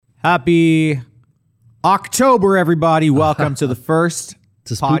Happy October, everybody. Welcome to the first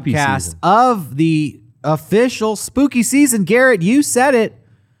podcast season of the official spooky season. Garrett, you said it.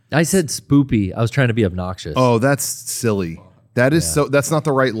 I said spoopy. I was trying to be obnoxious. Oh, that's silly. That is so. That's not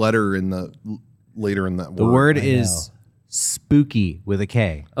the right letter in the later in that word. The word is spooky with a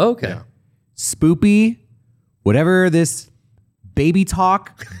K. Okay. Yeah. Spoopy, whatever this baby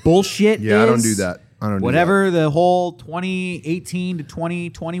talk bullshit Yeah, is. I don't do that. I don't do Whatever the whole 2018 to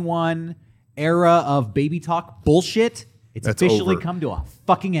 2021 era of baby talk bullshit, it's That's officially over. come to a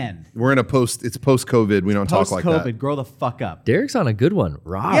fucking end. We're in a it's post-COVID. We don't talk like that. Post-COVID, grow the fuck up. Derek's on a good one.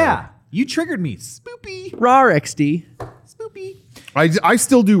 Rawr. Yeah, you triggered me. Spoopy. Rawr XD. Spoopy. I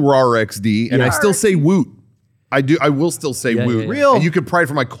still do RAR XD, and I still say woot. I will still say woot. yeah. Real. And you can pry it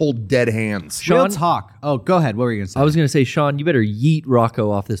from my cold, dead hands. Real Shawn? talk. Oh, go ahead. What were you going to say? I was going to say, Shawn, you better yeet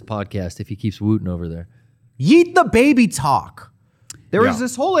Rocco off this podcast if he keeps wooting over there. Yeet the baby talk. There was Yeah.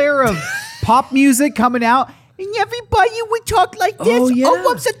 this whole era of pop music coming out, and everybody would talk like this. Oh, yeah.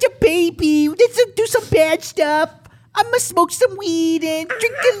 I'm such a baby. Let's do some bad stuff. I'm going to smoke some weed and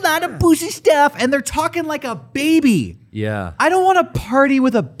drink a lot of boozy stuff. And they're talking like a baby. Yeah. I don't want to party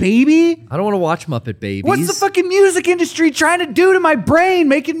with a baby. I don't want to watch Muppet Babies. What's the fucking music industry trying to do to my brain,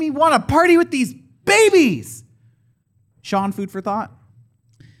 making me want to party with these babies? Shawn, food for thought?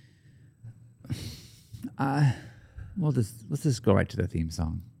 Let's just go right to the theme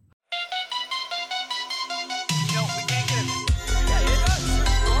song.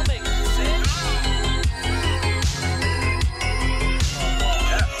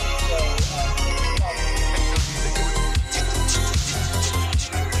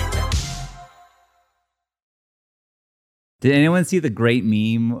 Did anyone see the great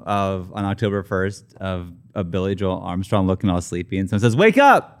meme of on October 1st of Billy Joel Armstrong looking all sleepy and someone says, "Wake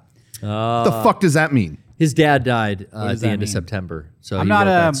up"? What the fuck does that mean? His dad died at does the that end of mean? September. So I'm he not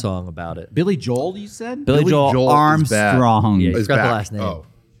wrote that a- song about it. Billy Joel, you said? Billy Joel Joel is bad. Armstrong. Yeah, Is he's got the back. last name. Oh.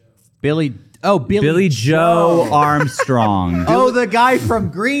 Billy Joe Armstrong. Oh, the guy from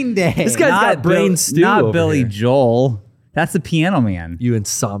Green Day. This guy's got brain stew Not over Billy here. Joel. That's the Piano Man. You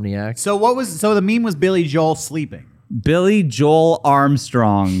insomniac. So the meme was Billy Joel sleeping. Billy Joel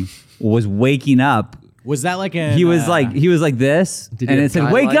Armstrong was waking up. Was that like a He was like this, Did he and have it said,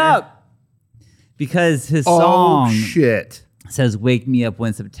 guy "Wake lighter? up," because his Oh, song shit. says "Wake me up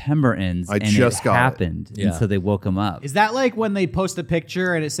when September ends," I and just it got it. happened, Yeah. and so they woke him up. Is that like when they post a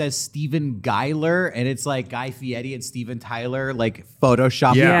picture and it says Steven Geiler and it's like Guy Fieri and Steven Tyler like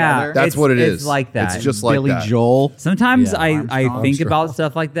photoshopped Yeah, together? that's what it it's is. like that. It's just like Billy that. Joel. Sometimes Yeah, I Armstrong. think about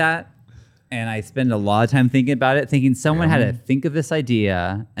stuff like that, and I spend a lot of time thinking about it, thinking someone had to think of this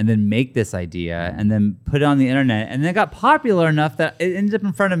idea and then make this idea and then put it on the internet, and then it got popular enough that it ended up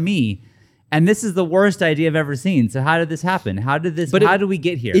in front of me. And this is the worst idea I've ever seen. So how did this happen? How did we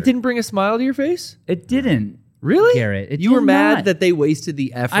get here? It didn't bring a smile to your face? It didn't. Really? Garrett, it you were did mad not. that they wasted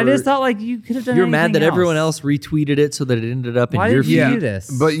the effort. I just thought like you could have done. You're mad that anything everyone else retweeted it so that it ended up Why in your did you feed. do this?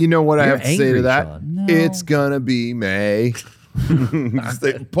 But you know what I You're have to say angry, to that? Shawn. No. It's gonna be May.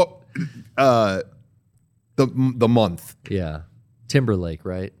 The month. Yeah. Timberlake,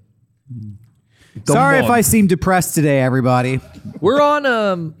 right? The Sorry if month. I seem depressed today, everybody. We're on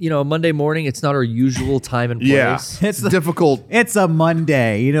a Monday morning. It's not our usual time and place. Yeah, It's it's the- difficult. It's a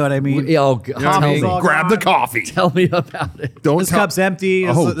Monday. You know what I mean? Oh, God, You know what I tell mean? me. all Grab the gone. coffee. Tell me about it. Don't This tell. cup's empty.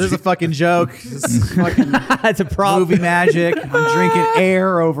 Oh, This is a fucking joke. This is fucking That's a problem. movie magic. I'm drinking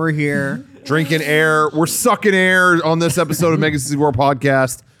air over here. Drinking air. We're sucking air on this episode of Mega64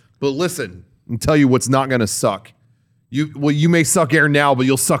 Podcast. But listen, I'll tell you what's not going to suck. You may suck air now, but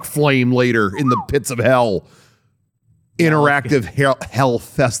you'll suck flame later in the pits of hell. Interactive Hell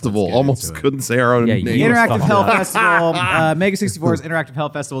Festival. Almost couldn't say our own Yeah, name. you Interactive fucked Hell up. Festival. Mega64's Interactive Hell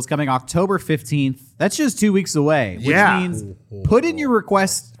Festival is coming October 15th. That's just 2 weeks away, which Yeah. means put in your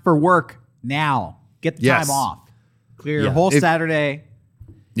request for work now. Get the Yes. time off. Clear your Yeah. whole If- Saturday.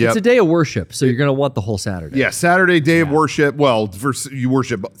 Yep. It's a day of worship, so you're going to want the whole Saturday. Yeah, Saturday, day of worship. Well, you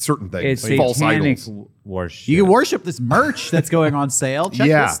worship certain things. It's false satanic idols. worship. You can worship this merch that's going on sale. Check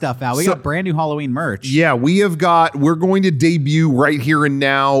Yeah. this stuff out. We So- got brand new Halloween merch. Yeah, we're going to debut right here and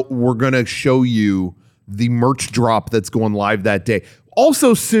now. We're going to show you the merch drop that's going live that day.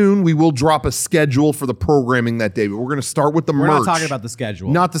 Also soon, we will drop a schedule for the programming that day, but we're going to start with the We're merch. not talking about the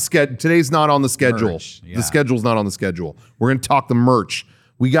schedule. Not the schedule. Today's not on the schedule. Merch, yeah. The schedule's not on the schedule. We're going to talk the merch.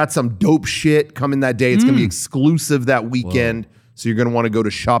 We got some dope shit coming that day. It's going to be exclusive that weekend. So you're going to want to go to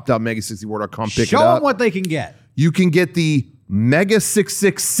shop.mega64.com, pick Show it up. them what they can get. You can get the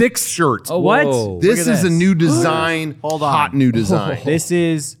Mega666 shirt. Oh, What? whoa. This Look at is a this. new design. Hold on. Hot new design. This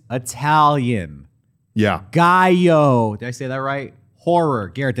is Italian. Yeah. Gallo. Did I say that right? horror.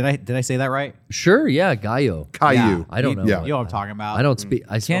 Garrett, did I say that right? Sure, yeah, Gaio. Caillou. I don't know. Yeah. You know what I'm talking about. I don't speak.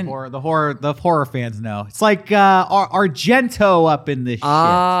 I The can. horror fans know. It's like Argento up in this shit.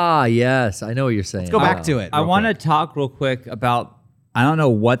 Ah, yes, I know what you're saying. Let's go back to it. I want to talk real quick about, I don't know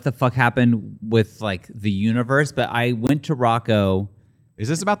what the fuck happened with like the universe, but I went to Rocco. Is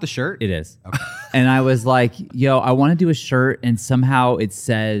this about the shirt? It is. Okay. And I was like, yo, I want to do a shirt and somehow it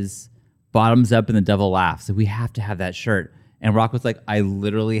says bottoms up and the devil laughs. So we have to have that shirt. And Rock was like, I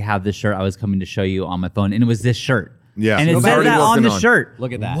literally have this shirt I was coming to show you on my phone. And it was this shirt. Yeah. And it Nobody's said already that on working the on. shirt.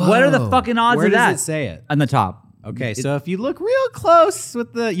 Look at that. What are the fucking odds Where of that? does it say it? On the top. Okay, so if you look real close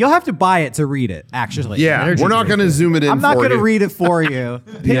with you'll have to buy it to read it, actually. Yeah, we're not going to zoom it in. I'm not going to read it for you.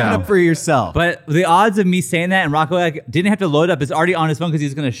 Pick it up for yourself. But the odds of me saying that and Rocco like, didn't have to load up. It's already on his phone because he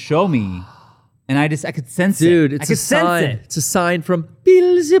was going to show me. And I could sense it. Dude, I it's could a sign. sense it. It's a sign from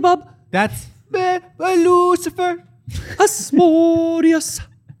Beelzebub, That's Lucifer, Asmodeus.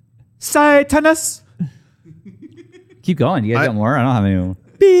 Satanus. Keep going. You guys got more? I don't have any more.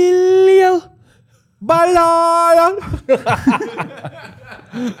 Belial. Balala.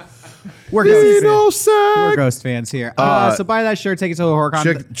 We're ghost fans here. So buy that shirt, take it to the horror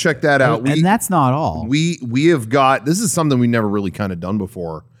con. check that out. And that's not all. We have got, this is something we never really kind of done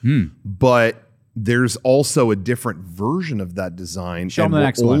before, but there's also a different version of that design. Show 'em and the we're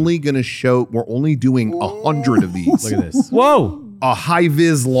next one. we're only doing 100 of these. Look at this. Whoa. A high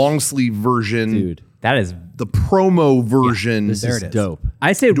vis long sleeve version, Dude, That is, the promo version. this There is it is. dope.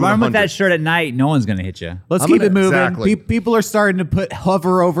 I say run with 100. that shirt at night. No one's going to hit you. Let's I'm keep gonna- it moving. Exactly. People are starting to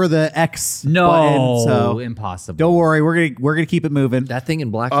hover over the X No, button, so impossible. don't worry. We're gonna keep it moving. That thing in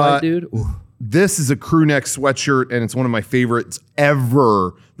black light, dude. Ooh. This is a crew neck sweatshirt, and it's one of my favorites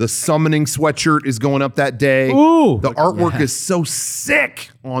ever. The summoning sweatshirt is going up that day. Ooh. The artwork is so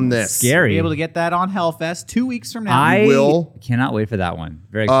sick on this. Scary. Be able to get that on Hellfest 2 weeks from now. I will. cannot wait for that one.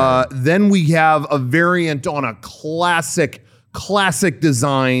 Very excited. Then we have a variant on a classic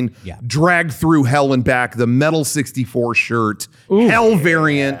design, Yeah. drag through hell and back, the Metal 64 shirt. Hell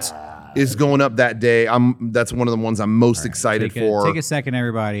variant is going up that day. That's one of the ones I'm most excited for. Take a second,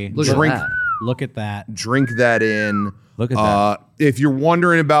 everybody. Look at Drink. that. Look at that. Drink that in. Look at that. If you're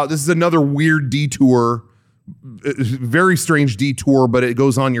wondering about, this is another weird detour, very strange detour, but it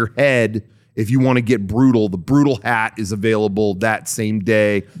goes on your head. If you want to get brutal, the brutal hat is available that same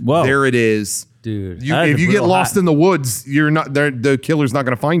day. Whoa. There it is. Dude. That is If a you get brutal lost hat. in the woods, you're not there. The killer's not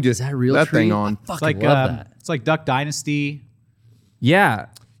going to find you. Is that a real that tree? thing on? I fucking It's like love that. it's like Duck Dynasty. yeah.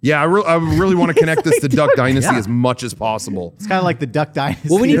 Yeah, I really want to connect this to Duck Dynasty as much as possible. It's kind of like the Duck Dynasty.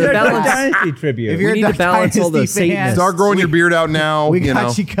 Well, we need to Duck balance. Dynasty tribute. If you're We a need to Duck balance all the Dynasty fan, Satanists. Start growing your beard out now. we you got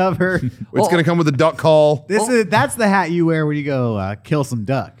know, you covered. it's going to come with a duck call. That's the hat you wear when you go kill some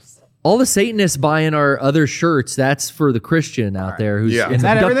ducks. All the Satanists buying our other shirts, that's for the Christian out there who's Yeah. in Is the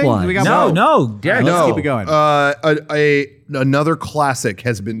that duck everything? blind. We got no, more? no. Derek, Let's No, keep it going. Another classic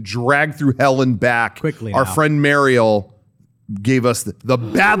has been dragged through hell and back. Quickly Our now. friend Mariel gave us the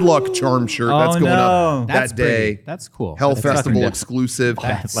Bad Luck Charm shirt. That's going up That's that day. pretty. That's cool. Hell That's Festival dope. exclusive.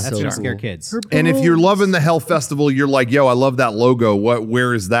 That's so gonna cool. scare kids. And if you're loving the Hell Festival, you're like, yo, I love that logo.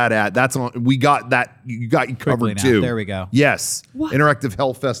 Where is that at? That's on. We got that. You got you covered now. too. There we go. Yes. Interactive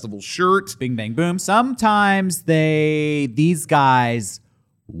Hell Festival shirt. Bing bang boom. Sometimes these guys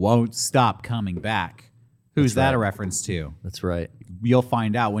won't stop coming back. Who's that a reference to? That's right. You'll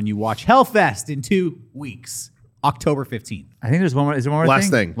find out when you watch Hellfest in 2 weeks, October 15th. I think there's one more. Is there one more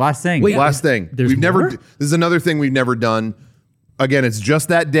Last thing. Last thing. Wait, Last thing. there's We've never. more? This is another thing we've never done. Again, it's just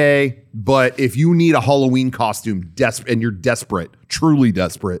that day. But if you need a Halloween costume, and you're desperate, truly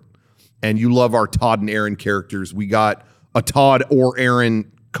desperate, and you love our Todd and Aaron characters, we got a Todd or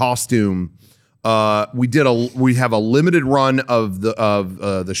Aaron costume. We have a limited run of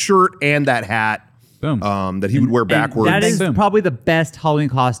the shirt and that hat. Boom. That he would wear And backwards. that is Boom. probably the best Halloween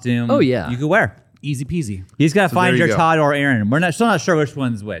costume Oh, yeah. you could wear. Easy peasy. You just got to find there your you go. Todd or Aaron. We're still not sure which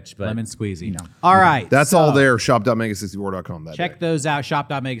one's which, but Lemon squeezy. All right. That's so all there. Shop.mega64.com. That Check day. those out.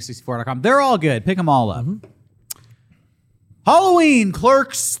 Shop.mega64.com. They're all good. Pick them all up. Halloween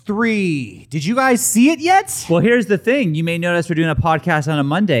Clerks 3. Did you guys see it yet? Well, here's the thing. You may notice we're doing a podcast on a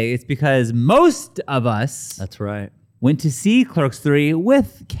Monday. It's because most of us That's right. went to see Clerks 3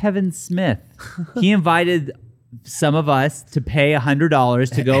 with Kevin Smith. He invited some of us to pay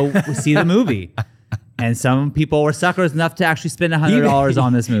 $100 to go see the movie. And some people were suckers enough to actually spend $100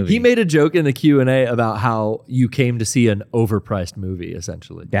 on this movie. He made a joke in the Q&A about how you came to see an overpriced movie,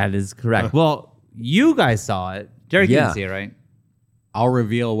 essentially. That is correct. Well, you guys saw it. Derek Yeah. didn't see it, right? I'll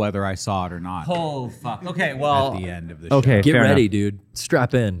reveal whether I saw it or not Oh fuck. Okay, well, at the end of the show. okay, Get fair ready, enough. dude.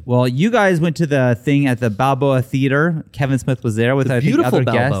 Strap in. Well, you guys went to the thing at the Balboa Theater. Kevin Smith was there with I think Beautiful other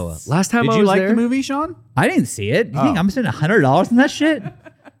Balboa. guests. Last time Did I you was like there, the movie, Shawn? I didn't see it. You think I'm spending $100 on that shit?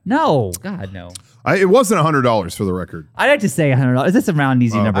 No, God no. It wasn't $100 for the record. I'd like to say $100. That's a round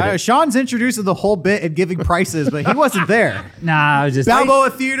easy number. Sean's introducing the whole bit and giving prices, but he wasn't there. Nah, I was just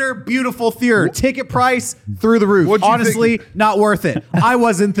Balboa Theater, beautiful theater. Ticket price through the roof. What'd you Honestly, think? not worth it. I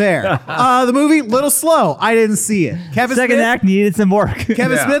wasn't there. The movie, little slow. I didn't see it. Kevin second Smith, act needed some work.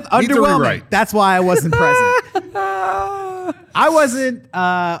 Kevin Yeah, Smith, needs a underwhelming. rewrite. That's why I wasn't present. I wasn't.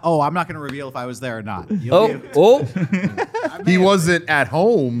 I'm not going to reveal if I was there or not. He wasn't at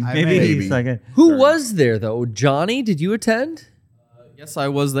home. Maybe maybe. he's like Who was there though? Johnny, did you attend? Yes, I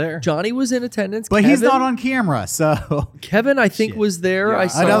was there. Johnny was in attendance, But he's Kevin- not on camera, so Kevin, I think, was there. I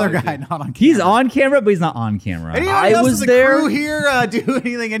saw another guy not on camera. he's on camera, but he's not on camera. Anyone I else was in the there. crew here do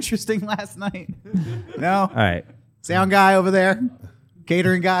anything interesting last night? No. All right. Sound guy over there?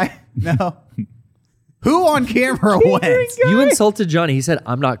 Catering guy? No. Who on camera went? You insulted Johnny. He said,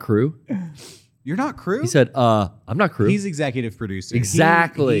 "I'm not crew." You're not crew? He said, "I'm not crew." He's executive producer.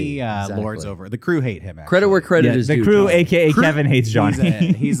 Exactly. He Exactly. lords over. The crew hate him. Actually. Credit where credit Yeah, is the due. crew, Johnny. aka Kevin, hates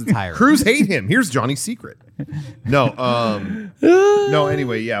Johnny. He's a tyrant. Crews hate him. Here's Johnny's secret. No,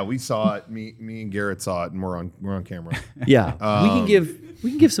 anyway, yeah, we saw it. Me and Garrett saw it, and we're on camera. Yeah, we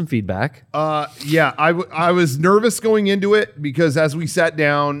can give some feedback. Yeah, I was nervous going into it because as we sat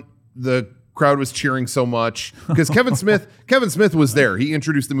down, the crowd was cheering so much because Kevin Smith was there. He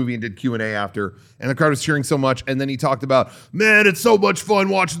introduced the movie and did Q&A after, and the crowd was cheering so much. And then he talked about, man, it's so much fun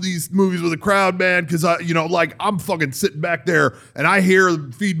watching these movies with a crowd, man, because I'm fucking sitting back there and I hear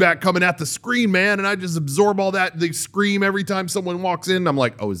the feedback coming at the screen, man, and I just absorb all that. They scream every time someone walks in. I'm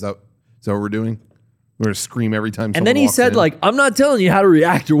like, oh, is that what we're doing? We're gonna scream every time. And then he said, like, I'm not telling you how to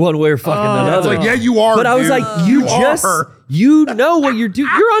react to one way or fucking another. It's like, yeah, you are. But I was dude. like, you know what you're doing.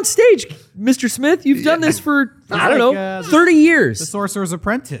 You're on stage, Mr. Smith. You've done this for, I don't know, 30 The years. Sorcerer's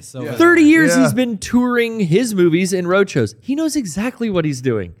Apprentice. So 30 years Yeah. he's been touring his movies in road shows. He knows exactly what he's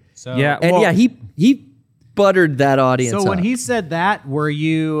doing. Yeah, And well, yeah, he buttered that audience So when up. he said that, were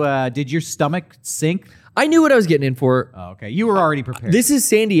you? Did your stomach sink? I knew what I was getting in for. Oh, okay, you were already prepared. This is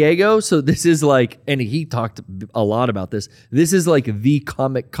San Diego, so this is like, and he talked a lot about this. This is like the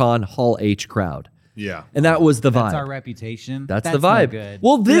Comic-Con Hall H crowd. Yeah. And that was the vibe. That's our reputation. That's the no vibe. good.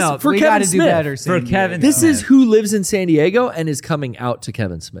 Well, this No, for we Kevin gotta Smith. do better. San For Diego. Kevin This is who lives in San Diego and is coming out to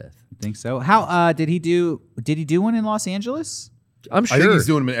Kevin Smith. I think so. How did he do? Did he do one in Los Angeles? I'm sure. I think he's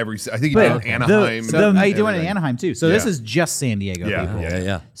doing them in every. I think he But did Anaheim. So he doing it in everything. Anaheim too. So this Yeah. is just San Diego Yeah, people.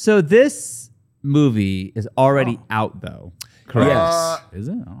 Yeah. So this movie is already out, though. Yes. Is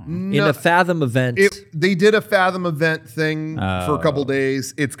it? Oh. In a Fathom event. They did a Fathom event thing for a couple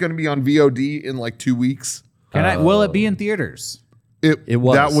days. It's going to be on VOD in like 2 weeks. Will it be in theaters? It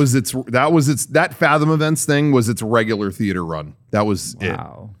was. That Fathom events thing was its regular theater run. That was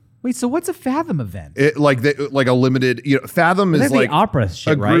Wow. Wait, so what's a Fathom event? it. Like a limited. Fathom is That'd be like opera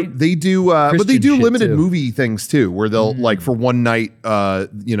shit, a group. right? They do, but they Christian do shit, limited too. movie things too, where they'll like for one night.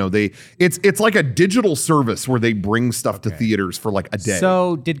 It's like a digital service where they bring stuff to theaters for like a day.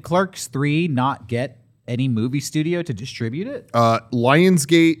 So did Clerks 3 not get any movie studio to distribute it?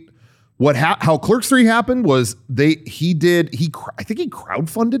 Lionsgate. How Clerks 3 happened was I think he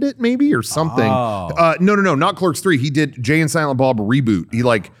crowdfunded it maybe or something. Oh. No, not Clerks 3. He did Jay and Silent Bob reboot.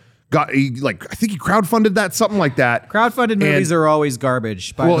 I think he crowdfunded that, something like that. Crowdfunded movies are always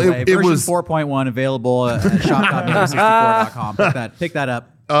garbage. By the way, it version was 4.1 available at shop.mega64.com. Pick that up.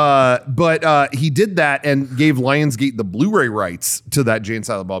 But he did that and gave Lionsgate the Blu-ray rights to that Jay and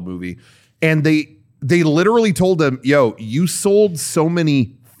Silent Bob movie. And they literally told him, yo, you sold so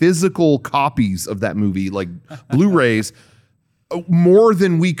many physical copies of that movie, like Blu-rays, more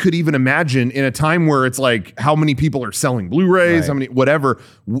than we could even imagine in a time where it's like how many people are selling Blu-rays, how many, whatever.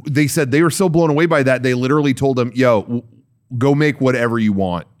 They said they were so blown away by that. They literally told him, yo, go make whatever you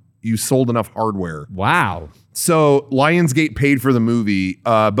want. You sold enough hardware. Wow. So Lionsgate paid for the movie.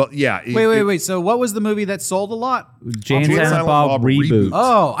 But yeah. Wait. So what was the movie that sold a lot? Jay and Silent Bob reboot.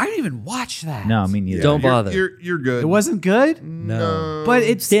 Oh, I didn't even watch that. No, me neither. Don't bother. You're good. It wasn't good? No. But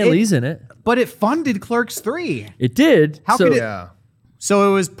it's Stan Lee's in it. But it funded Clerks 3. It did. How so could it- Yeah.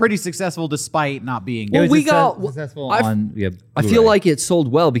 So it was pretty successful despite not being. Well, It was we got- successful I've- on. Yeah, I feel Blu-ray. like it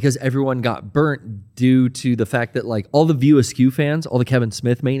sold well because everyone got burnt due to the fact that like all the View Askew fans, all the Kevin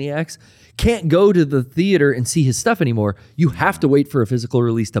Smith maniacs, can't go to the theater and see his stuff anymore. You have to wait for a physical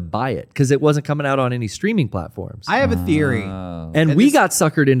release to buy it because it wasn't coming out on any streaming platforms. I have a theory. and we this- got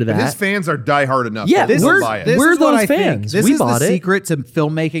suckered into that. His fans are diehard enough. Yeah, that This they'll is, buy it. this We're is what those I think. fans. This We is the bought it. secret to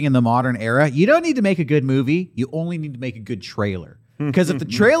filmmaking in the modern era. You don't need to make a good movie. You only need to make a good trailer. Because if the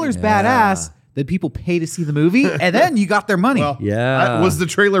trailer's badass, then people pay to see the movie, and then you got their money. Well, Yeah. was the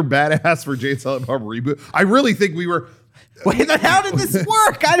trailer badass for Jay and Silent Bob reboot? I really think we were. Wait, then how did this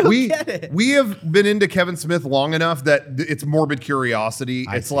work? I don't we get it. we have been into Kevin Smith long enough that it's morbid curiosity.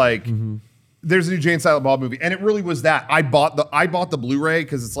 It's like there's a new Jay and Silent Bob movie, and it really was that. I bought the Blu-ray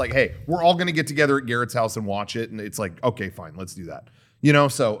because it's like, hey, we're all gonna get together at Garrett's house and watch it, and it's like, okay, fine, let's do that. You know,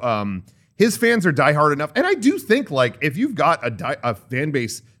 so his fans are diehard enough, and I do think like if you've got a fan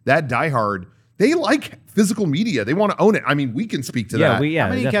base that diehard, they like physical media. They want to own it. I mean, we can speak to that. How many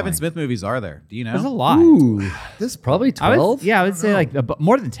definitely. Kevin Smith movies are there? Do you know? There's a lot. Ooh, This probably I 12. would say like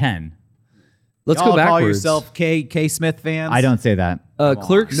more than 10. Let's Y'all go backwards. call yourself K Smith fans? I don't say that.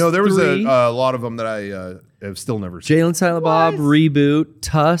 Clerks. No, there was 3, a lot of them that I have still never seen. Jay and Silent Bob reboot,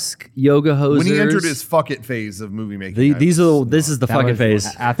 Tusk, Yoga Hosers. When he entered his fuck it phase of movie making, this is the That fucking was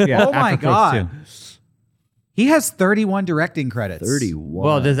phase. After, yeah, Oh my after Clerks God. 2. He has 31 directing credits. 31.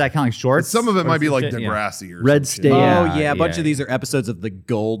 Well, does that count like shorts? some of it Or might be some like shit? Degrassi or Red some State. shit. Oh, Yeah, yeah. A bunch yeah. of these are episodes of The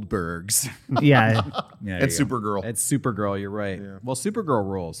Goldbergs. Yeah. yeah and Supergirl. It's Supergirl, you're right. Well, Supergirl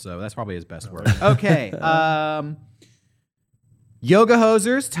rules, so that's probably his best work. Okay. Yoga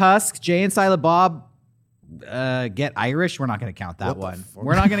Hosers, Tusk, Jay and Silent Bob, Get Irish. We're not going to count that one.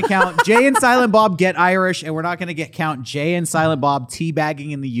 We're not going to count Jay and Silent Bob Get Irish, and we're not going to count Jay and Silent Bob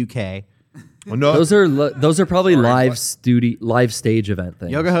teabagging in the UK. Well, no, Those are probably live what? stage event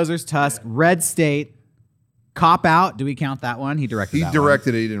things. Yoga Hosers, Tusk, Red State, Cop Out. Do we count that one? He directed he that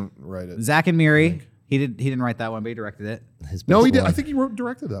directed it. He didn't write it. one. Zack and Miri. He didn't write that one, but he directed it. His No, best he did. one. I think he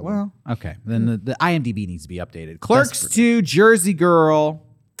directed that one. Okay. Then the IMDb needs to be updated. Clerks 2, Jersey Girl,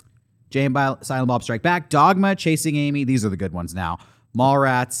 Jay and Silent Bob Strike Back, Dogma, Chasing Amy. These are the good ones now.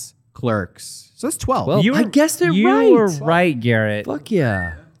 Mallrats, Clerks. So that's 12. Well, I guess they're you right. were right, Garrett. Fuck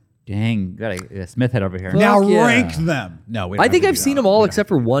yeah. Dang, got a Smith head over here. now fuck yeah. rank them. No, we don't I think have to I've do seen that. them all except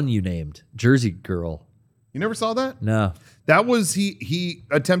for one you named, Jersey Girl. You never saw that? No. That was he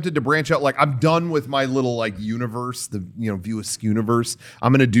attempted to branch out. Like, I'm done with my little like universe, the View Askew universe.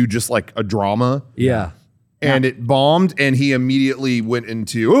 I'm gonna do just like a drama. Yeah. And it bombed, and he immediately went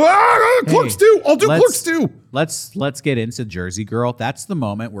into Clerks 2. I'll do let's- Clerks 2. Let's get into Jersey Girl. That's the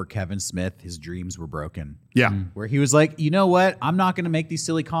moment where Kevin Smith, his dreams were broken. Yeah. Where he was like, you know what? I'm not going to make these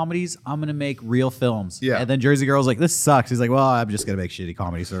silly comedies. I'm going to make real films. Yeah. And then Jersey Girl's like, this sucks. He's like, well, I'm just going to make shitty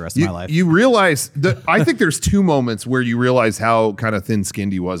comedies for the rest of my life. You realize that I think there's two moments where you realize how kind of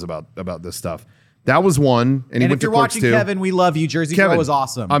thin-skinned he was about this stuff. That was one, and he and went if to you're Clerks watching 2. Kevin, we love you. Jersey Girl was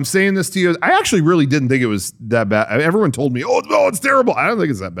awesome. I'm saying this to you. I actually really didn't think it was that bad. Everyone told me, oh, no, it's terrible. I don't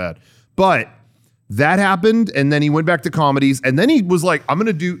think it's that bad. But that happened, and then he went back to comedies, and then he was like, I'm going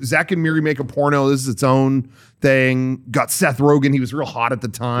to do Zack and Miri make a porno. This is its own thing. Got Seth Rogen. He was real hot at the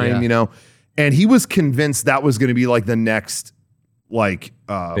time, and he was convinced that was going to be like the next, like,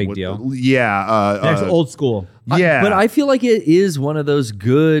 Big deal. Yeah. That's old school. Yeah. But I feel like it is one of those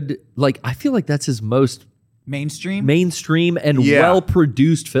good, like, I feel like that's his most Mainstream? mainstream and Yeah.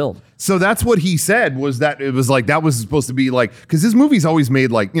 well-produced film. So that's what he said, was that it was like, that was supposed to be like, because his movies always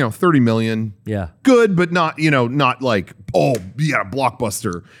made like, 30 million. Yeah. Good, but not, not like, oh, yeah,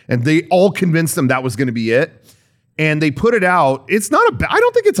 blockbuster. And they all convinced him that was going to be it. And they put it out. It's not I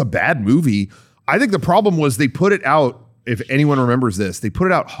don't think it's a bad movie. I think the problem was they put it out, if anyone remembers this, they put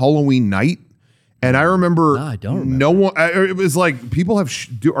it out Halloween night. And I remember, No, I don't remember. no one, it was like people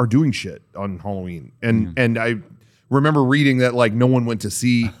are doing shit on Halloween. And I remember reading that like no one went to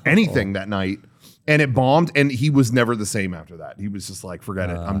see anything that night, and it bombed, and he was never the same after that. He was just like, forget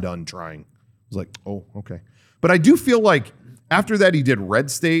it. I'm done trying. I was like, oh, okay. But I do feel like after that he did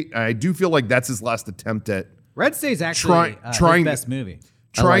Red State. I do feel like that's his last attempt at Red State's actually trying- his best movie.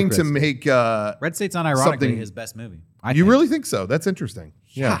 trying Red to State. make Red State's unironically something- his best movie. You really think so? That's interesting.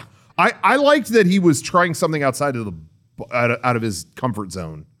 Yeah. I liked that he was trying something outside of out of his comfort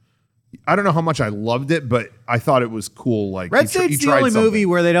zone. I don't know how much I loved it, but I thought it was cool. Like Red he State's the tried only something. movie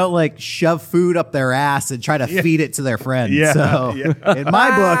where they don't like shove food up their ass and try to feed it to their friends. Yeah, So yeah. in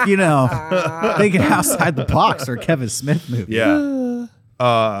my book, thinking outside the box for a Kevin Smith movie. Yeah.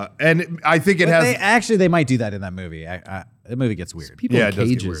 And I think it But has. they might do that in that movie. The movie gets weird. People Yeah, in it does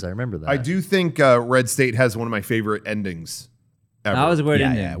get cages. weird. I remember that. I do think Red State has one of my favorite endings ever. I was worried.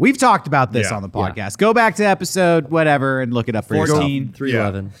 Yeah. We've talked about this Yeah. on the podcast. Go back to episode whatever and look it up for yourself.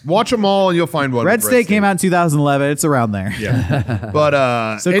 311. Watch them all and you'll find one. Red State came out in 2011. It's around there. Yeah.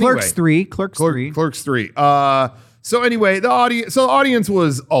 But So anyway, Clerks 3. Clerks 3. Clerks 3. So anyway, the audience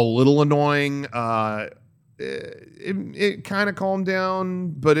was a little annoying. It kind of calmed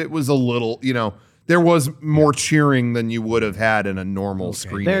down, but it was a little, there was more cheering than you would have had in a normal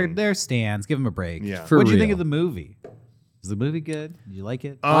screening. They're stands. Give them a break. Yeah. For What did you think real. of the movie? Was the movie good? Did you like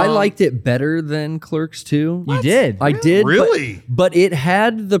it? I liked it better than Clerks 2. You did. I did. Really? But it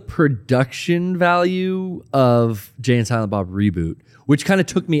had the production value of Jay and Silent Bob Reboot, which kind of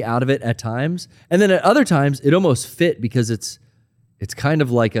took me out of it at times. And then at other times, it almost fit because it's kind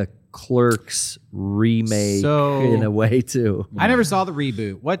of like a Clerks remake in a way too. I never saw the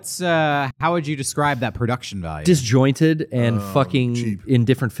reboot. How would you describe that production value? Disjointed and fucking cheap. in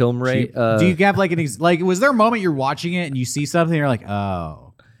different film rate. Do you have like was there a moment you're watching it and you see something and you're like,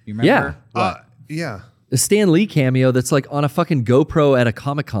 oh, you remember? Yeah. Yeah. a Stan Lee cameo that's like on a fucking GoPro at a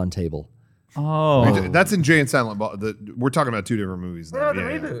Comic-Con table. Oh. That's in Jay and Silent Bob. We're talking about two different movies now.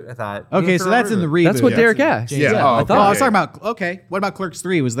 I thought. Okay, so that's in the reboot. That's what Derek asked. Yeah. I Oh, thought. Oh, I was talking about, okay. What about Clerks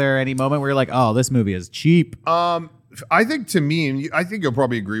 3? Was there any moment where you're like, oh, this movie is cheap? I think to me, and I think you'll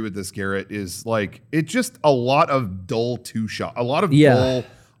probably agree with this, Garrett, is like it's just a lot of dull two-shot, a lot of dull.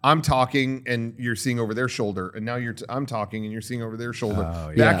 I'm talking and you're seeing over their shoulder, and now I'm talking and you're seeing over their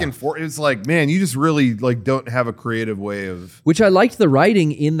shoulder, back and forth. It's like, man, you just really like don't have a creative way of. Which I liked the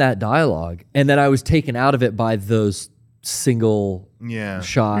writing in that dialogue, and then I was taken out of it by those single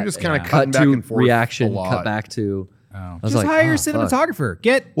shot. You're just kind of cut cutting back to and forth reaction, a lot. cut back to. I was Just like, hire a oh, fuck. cinematographer.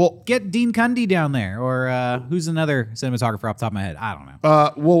 Get Dean Cundy down there, or who's another cinematographer off the top of my head? I don't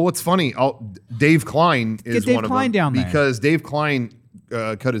know. Well, what's funny, Dave Klein is Dave one Klein of them down there. because Dave Klein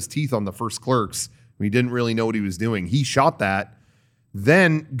cut his teeth on the first Clerks. He didn't really know what he was doing. He shot that,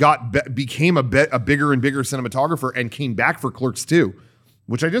 then became a bigger and bigger cinematographer, and came back for Clerks 2,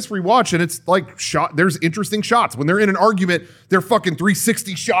 which I just rewatched, and it's like there's interesting shots when they're in an argument. They're fucking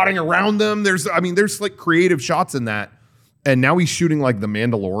 360 shotting around them. There's like creative shots in that. And now he's shooting like The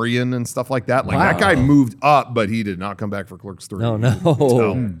Mandalorian and stuff like that. Like that guy moved up, but he did not come back for Clerks 3. No. No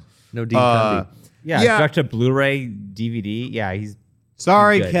Dean Cundy. Yeah, direct to Blu-ray, DVD. Yeah, he's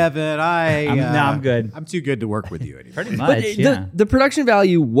Sorry, good. Kevin. I'm good. I'm too good to work with you anymore. Pretty much. But the production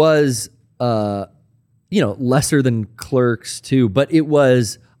value was, lesser than Clerks 2, but it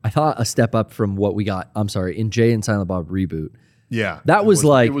was, I thought, a step up from what we got. I'm sorry, in Jay and Silent Bob Reboot. Yeah, That was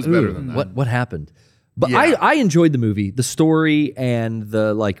like, it was better than that. What happened? But Yeah. I enjoyed the movie, the story, and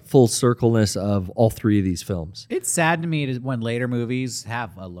the like full circleness of all three of these films. It's sad to me when later movies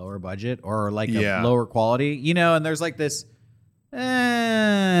have a lower budget or like Yeah. a lower quality, and there's like this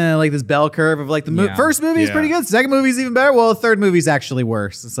bell curve of like the first movie is Yeah. pretty good, second movie is even better. Well, the third movie's actually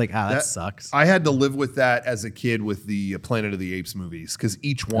worse. It's like, that sucks. I had to live with that as a kid with the Planet of the Apes movies because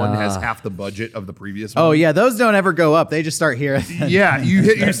each one has half the budget of the previous one. Oh yeah, those don't ever go up. They just start here. Yeah,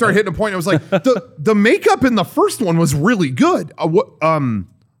 you start hitting a point. I was like, the makeup in the first one was really good. I'm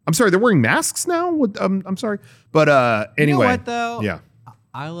sorry, they're wearing masks now. I'm sorry, but anyway, You know what though? Yeah,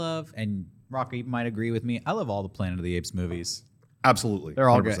 I love, and Rocky might agree with me, I love all the Planet of the Apes movies. absolutely, They're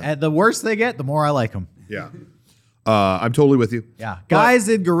all 100%. good. And the worse they get, the more I like them. Yeah, I'm totally with you. Yeah. Guys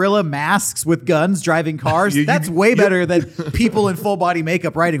in gorilla masks with guns driving cars, that's way better than people in full body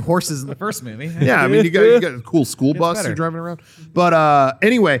makeup riding horses in the first movie. Yeah, I mean, you got a cool school bus better. you're driving around. But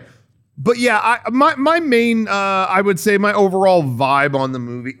anyway, but yeah, my main, I would say my overall vibe on the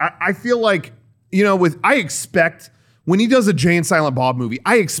movie, I feel like, I expect when he does a Jay and Silent Bob movie,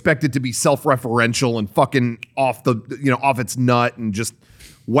 I expect it to be self-referential and fucking off its nut and just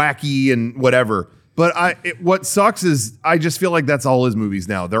wacky and whatever. But what sucks is I just feel like that's all his movies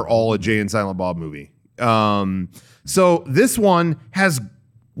now. They're all a Jay and Silent Bob movie. So this one has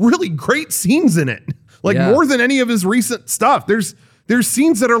really great scenes in it, like more than any of his recent stuff. There's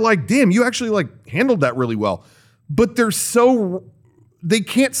scenes that are like, damn, you actually like handled that really well. But they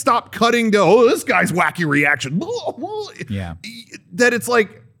can't stop cutting to, this guy's wacky reaction. Yeah. That it's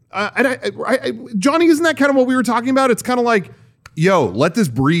like, Johnny, isn't that kind of what we were talking about? It's kind of like, yo, let this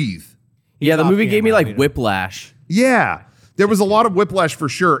breathe. Yeah, the off movie gave me camera, like whiplash. Yeah, there was a lot of whiplash for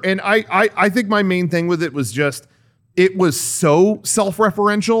sure. And I think my main thing with it was just, it was so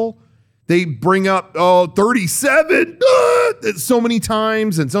self-referential. They bring up, 37 so many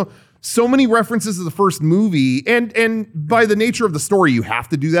times. And so many references to the first movie. And by the nature of the story, you have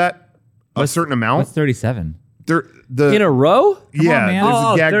to do that a certain amount. What's 37? In a row? yeah, man. there's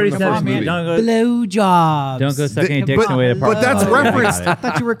a gag from the 37 first movie. Don't go, Blowjobs. don't go suck any dicks away to but that's referenced. I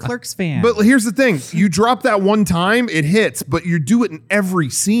thought you were a Clerks fan. But here's the thing: you drop that one time, it hits, but you do it in every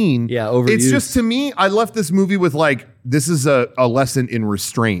scene. Yeah, overused. It's just, to me, I left this movie with like, this is a lesson in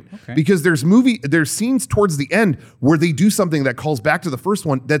restraint, because there's scenes towards the end where they do something that calls back to the first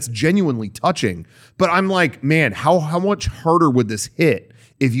one that's genuinely touching. But I'm like, man, how much harder would this hit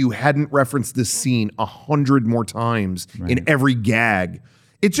if you hadn't referenced this scene 100 more times in every gag?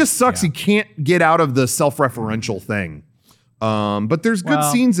 It just sucks. You can't get out of the self-referential thing. But there's good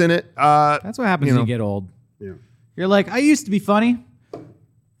scenes in it. That's what happens when you get old. Yeah. You're like, I used to be funny.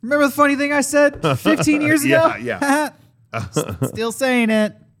 Remember the funny thing I said 15 years ago? Yeah. Still saying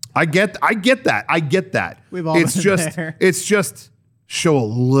it. I get that. I get that. We've all it's been just there. it's just show a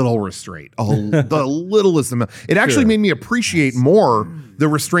little restraint. The littlest amount. It actually made me appreciate more the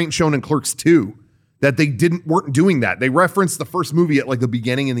restraint shown in Clerks 2. That they weren't doing that. They referenced the first movie at like the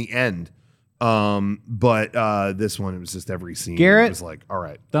beginning and the end. But this one, it was just every scene. Garrett? It was like, all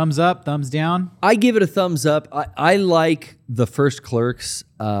right. Thumbs up, thumbs down. I give it a thumbs up. I like the first Clerks.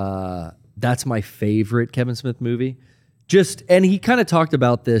 That's my favorite Kevin Smith movie. And he kind of talked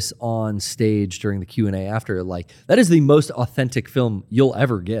about this on stage during the Q&A after, like, that is the most authentic film you'll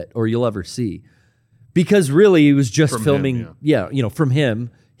ever get or you'll ever see. Because really, he was just From filming, him, from him,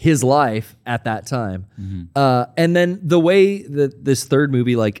 his life at that time. And then the way that this third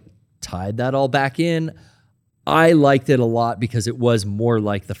movie, like, tied that all back in, I liked it a lot because it was more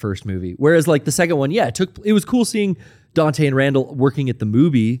like the first movie. Whereas, like, the second one, it was cool seeing Dante and Randall working at the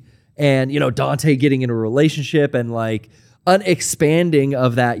movie and, Dante getting into a relationship and, like, an expanding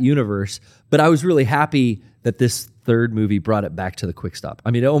of that universe. But I was really happy that this third movie brought it back to the Quick Stop.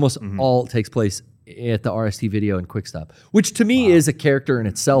 I mean, it almost all takes place at the RST Video and Quick Stop, which to me is a character in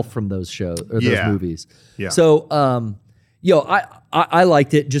itself from those shows or those movies. Yeah. So, I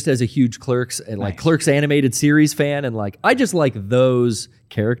liked it just as a huge Clerks and like Clerks animated series fan, and like I just like those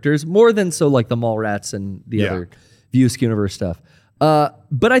characters more than like the Mallrats and the other View Askew Universe stuff.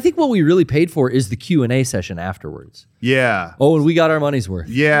 But I think what we really paid for is the Q&A session afterwards. Yeah. Oh, and we got our money's worth.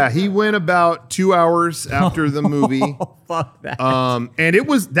 Yeah, he went about 2 hours after the movie. Fuck that. And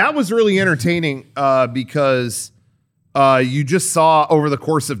that was really entertaining because you just saw over the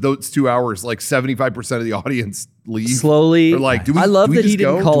course of those 2 hours, like 75% of the audience leave slowly. Or like, I love that he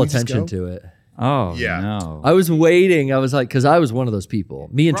didn't go? call Do we just attention go? to it. Oh, Yeah. no. I was waiting. I was like, because I was one of those people.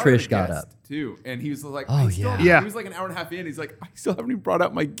 Me and Trish got up. Too, and he was like, Oh, yeah. He was like an hour and a half in. He's like, I still haven't even brought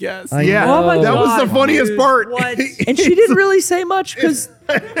out my guest. Yeah, Oh my that was God, the funniest dude. part. What? And she didn't really say much because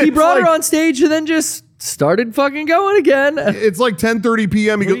he brought her on stage and then just started fucking going again. It's like 10:30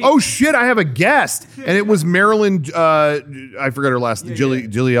 p.m. He goes, "Oh shit, I have a guest," and it was Marilyn. I forgot her last name,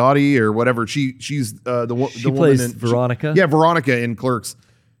 Gigliotti or whatever. She's the She woman plays in Veronica. Yeah, Veronica in Clerks.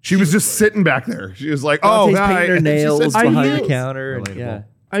 She was just sitting back there. She was like, Dante's "Oh, hi." painting her And she nails said, behind you- the counter. And, yeah.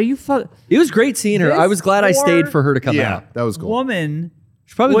 Are you It was great seeing her. I was glad I stayed for her to come Yeah, out. that was cool. woman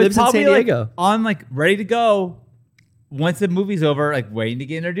She probably was lives in San like, Diego. on like ready to go once the movie's over, like waiting to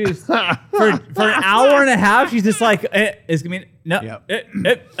get introduced. for an hour and a half, she's just like, it's gonna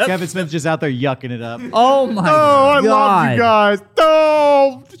be Kevin Smith's just out there yucking it up. Oh my god. love you guys.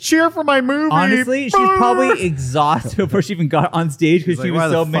 Oh, cheer for my movie. Honestly, she was probably exhausted before she even got on stage because She's she like, "Why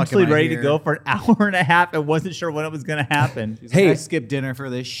was the so fuck mentally am I ready to here?" go for an hour and a half and wasn't sure when it was gonna happen. Hey, I skipped dinner for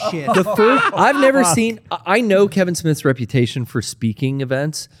this shit. the first I've never seen. I know Kevin Smith's reputation for speaking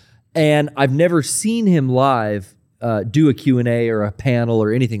events, and I've never seen him live do a Q&A or a panel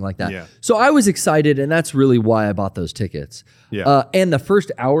or anything like that. Yeah. So I was excited, and that's really why I bought those tickets. Yeah. And the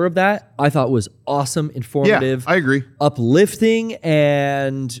first hour of that I thought was awesome, informative. I agree. Uplifting,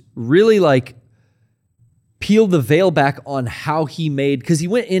 and really like peeled the veil back on how he made, because he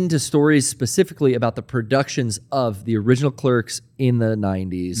went into stories specifically about the productions of the original Clerks in the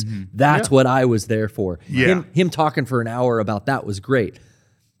 90s. That's what I was there for. Yeah. Him talking for an hour about that was great.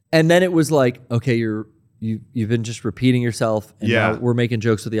 And then it was like, okay, you've been just repeating yourself, and Yeah. now we're making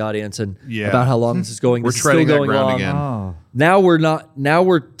jokes with the audience and Yeah. about how long this is going. We're This is still treading that going ground long. again. Oh. Now we're not. Now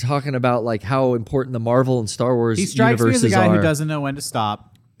we're talking about like how important the Marvel and Star Wars He strikes me as universes a guy are. who doesn't know when to stop.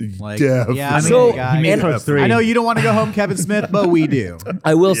 Like, Definitely. yeah, I mean, So- guy, He made and- Clerks 3. I know you don't want to go home, Kevin Smith, but we do.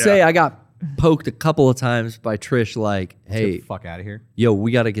 I will say I got poked a couple of times by Trish, like, Get "Hey, the fuck out of here. yo,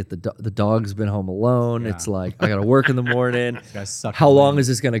 we got to get the dog's been home alone. It's like I got to work in the morning. Guys suck How at long is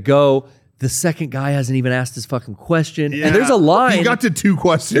this gonna go?" The second guy hasn't even asked his fucking question, Yeah. and there's a line. He got to 2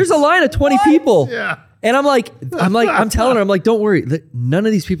 questions. There's a line of 20 people. Yeah. And I'm telling her, I'm like, don't worry. None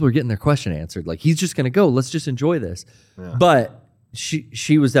of these people are getting their question answered. Like, he's just going to go. Let's just enjoy this. But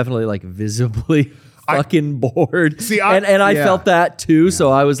she was definitely like visibly fucking bored. See, and I yeah. felt that too.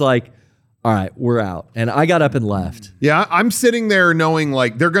 So I was like, all right, we're out. And I got up and left. Yeah, I'm sitting there knowing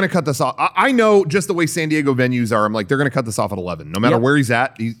like they're going to cut this off. I know just the way San Diego venues are. I'm like, they're going to cut this off at 11. No matter Yep. where he's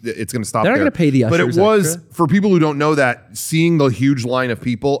at, it's going to stop They're not there. gonna pay the But it ushers was, extra. for people who don't know that, seeing the huge line of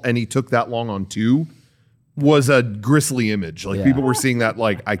people and he took that long on 2 was a grisly image. Like people were seeing that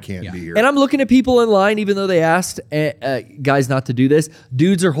like, I can't be here. And I'm looking at people in line, even though they asked guys not to do this.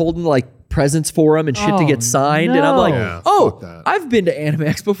 Dudes are holding like presents for them and shit to get signed. And I'm like, Yeah, fuck that. I've been to Anime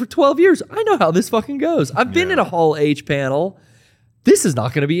Expo for 12 years. I know how this fucking goes. I've been in a Hall H panel. This is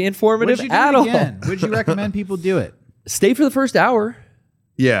not going to be informative Would you do at it all. again? Would you recommend people do it? Stay for the first hour.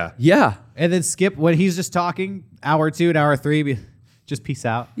 Yeah. Yeah. And then skip when he's just talking, hour 2 and hour 3, just peace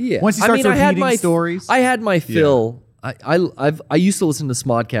out. Yeah. Once he starts repeating stories. I had my fill. I used to listen to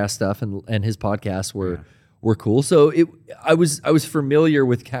Smodcast stuff and his podcasts were cool. So I was familiar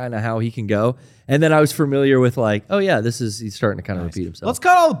with kind of how he can go. And then I was familiar with like, oh yeah, he's starting to kind of repeat himself. Let's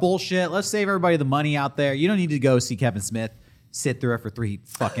cut all the bullshit. Let's save everybody the money out there. You don't need to go see Kevin Smith, sit through it for 3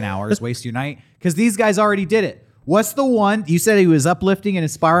 fucking hours, waste your night. Because these guys already did it. What's the one, you said he was uplifting and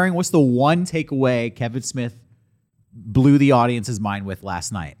inspiring. What's the one takeaway Kevin Smith blew the audience's mind with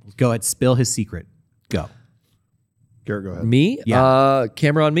last night? Go ahead, spill his secret. Go. Garrett, go ahead. Me? Yeah.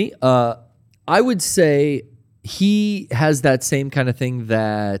 Camera on me? I would say he has that same kind of thing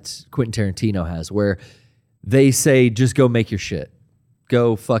that Quentin Tarantino has, where they say, just go make your shit.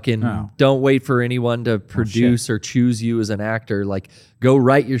 Go fucking, don't wait for anyone to produce or choose you as an actor. Like, go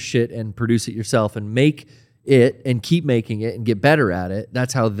write your shit and produce it yourself and make it and keep making it and get better at it.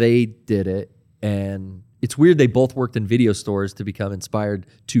 That's how they did it. And it's weird they both worked in video stores to become inspired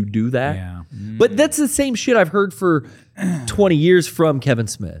to do that. Yeah. But that's the same shit I've heard for 20 years from Kevin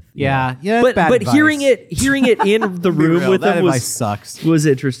Smith. Yeah. Yeah. But bad advice. hearing it in the room with that him advice was sucks. was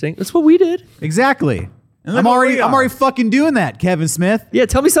interesting. That's what we did. Exactly. look I'm where already we are. I'm already fucking doing that, Kevin Smith. Yeah,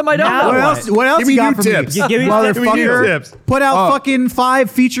 tell me something I don't know. What else Give me you got new for tips. me? Give me Motherfucker. tips. Put out fucking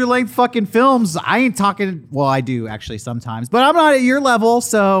 5 feature-length fucking films. I ain't talking. Well, I do actually sometimes, but I'm not at your level,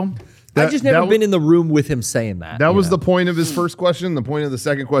 so. I just never been in the room with him saying that. That was the point of his first question. The point of the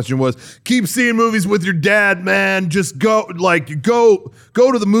second question was keep seeing movies with your dad, man. Just go to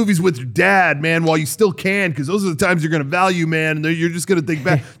the movies with your dad, man, while you still can, because those are the times you're going to value, man. And you're just going to think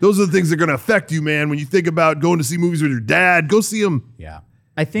back. Those are the things that are going to affect you, man. When you think about going to see movies with your dad, go see them. Yeah.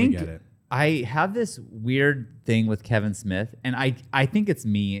 I think get it. I have this weird thing with Kevin Smith, and I think it's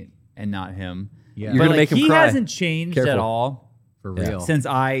me and not him. Yeah. You're But gonna make him he cry. hasn't changed at Careful. all For real. since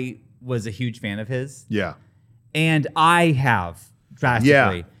I was a huge fan of his. Yeah. And I have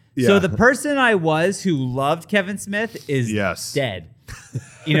drastically. Yeah. So the person I was who loved Kevin Smith is Yes. dead.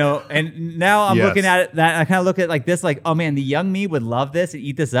 And now I'm Yes. looking at it, that I kind of look at it like this, like, oh man, the young me would love this and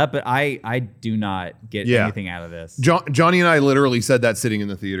eat this up, but I do not get Yeah. anything out of this. Johnny and I literally said that sitting in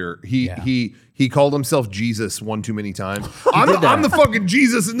the theater. He called himself Jesus one too many times. I'm the fucking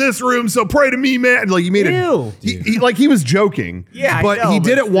Jesus in this room, so pray to me, man. Like he made Ew. it. He was joking. Yeah, I but know, he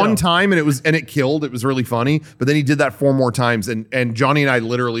did but it one still. time and it killed. It was really funny. But then he did that 4 more times, and Johnny and I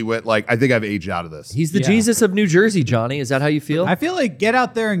literally went like, I think I've aged out of this. He's the Jesus of New Jersey, Johnny. Is that how you feel? I feel like get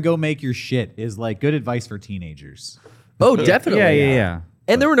out there and go make your shit is like good advice for teenagers. Oh, definitely. Yeah.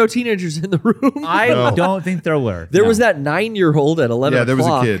 And there were no teenagers in the room. I don't think there were. There was that 9-year-old at 11 Yeah, there was a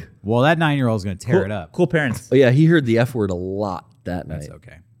o'clock. kid. Well, that 9-year-old's gonna tear it up. Cool parents. Oh, yeah, he heard the F word a lot that night. That's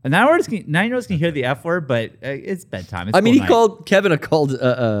okay. And 9-year-olds can hear the F word, but it's bedtime. It's I mean, cool he night. called Kevin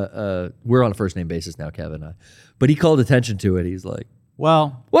we're on a first name basis now, Kevin and I. But he called attention to it. He's like,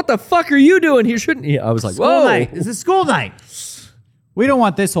 Well, what the fuck are you doing here? Shouldn't you? I was like, School whoa. night. This is school night. we don't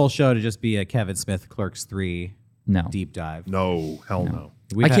want this whole show to just be a Kevin Smith Clerks 3 No. deep dive. No, hell no.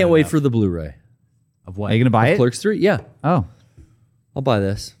 We've I had can't wait enough for the Blu-ray. of what. Are you gonna buy it? Clerks 3? Yeah, Oh, I'll buy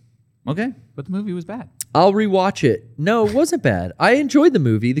this. okay. But the movie was bad. I'll rewatch it. No, it wasn't bad. I enjoyed the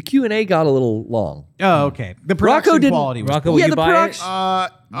movie. The Q&A got a little long. Oh, okay. The Rocco production didn't- quality was Rocco, poor. will Yeah, you the buy production-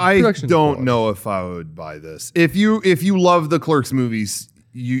 it? I Production's don't quality. know if I would buy this. If you love the Clerks movies,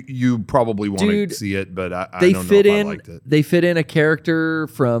 you probably want Dude, to see it, but I They don't fit know if in. I liked it. They fit in a character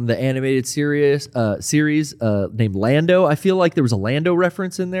from the animated series named Lando. I feel like there was a Lando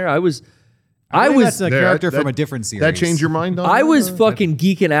reference in there. I was that's a There, character that- from a different series. That changed your mind on I that? was fucking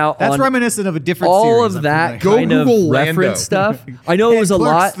geeking out That's on reminiscent of a different all series. of I'm that feeling. Go kind of Google Lando. reference stuff. I know it And was a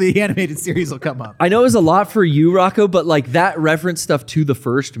Clerks, lot. The animated series will come up. I know it was a lot for you, Rocco, but like that reference stuff to the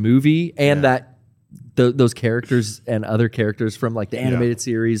first movie and those characters and other characters from like the animated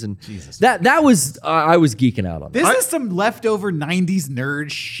series and that was I was geeking out on that. This is some leftover 90s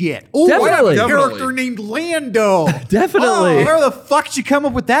nerd shit. Oh, Definitely. a character Definitely. named Lando. Definitely. Oh, where the fuck did you come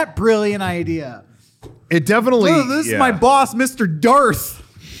up with that brilliant idea? It definitely. Oh, this is my boss, Mr. Darth.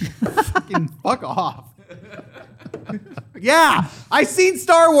 Fucking fuck off. Yeah, I seen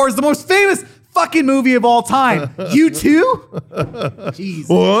Star Wars, the most famous fucking movie of all time. You too? Jesus.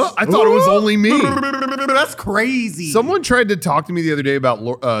 What? I thought it was only me. That's crazy. Someone tried to talk to me the other day about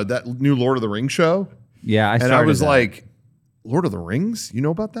that new Lord of the Rings show. Yeah, And I was like, Lord of the Rings? You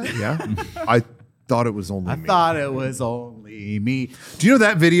know about that? Yeah. I thought it was only me. I thought it was only me. Do you know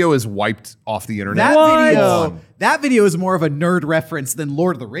that video is wiped off the internet? That video is more of a nerd reference than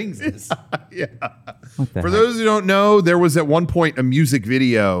Lord of the Rings is. Yeah. For those who don't know, there was at one point a music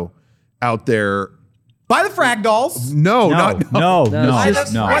video out there. By the Frag Dolls. No.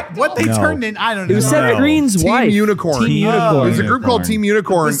 What they turned in, I don't know. It was Seth Green's Team wife. Unicorn. Team Unicorn. There's a group called Team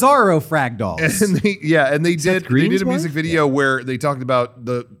Unicorn. Bizarro Frag Dolls. And they did Green's a music wife? video where they talked about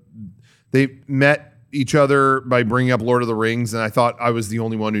they met each other by bringing up Lord of the Rings, and I thought I was the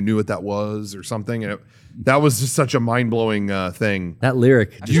only one who knew what that was or something, and that was just such a mind-blowing thing. That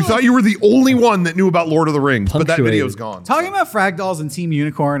lyric. You thought you were the only one that knew about Lord of the Rings, but that Punctuated. video's gone. Talking about Frag Dolls and Team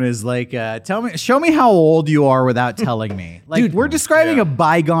Unicorn is like, show me how old you are without telling me. Like, Dude, we're describing a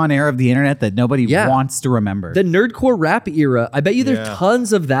bygone era of the internet that nobody wants to remember. The nerdcore rap era. I bet you there's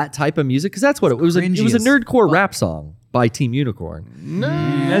tons of that type of music because that's what it was. It was a nerdcore rap song by Team Unicorn.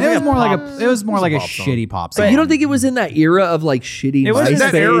 it was more like a shitty pop song. But you don't think it was in that era of like shitty It was in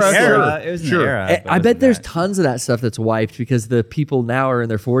that MySpace? era. It was in the era. I bet there's tons of that stuff that's wiped because the people now are in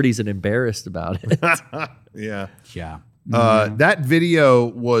their 40s and embarrassed about it. Yeah. Yeah. That video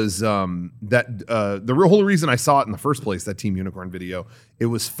was the whole reason I saw it in the first place, that Team Unicorn video, it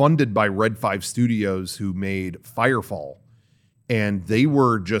was funded by Red 5 Studios, who made Firefall. And they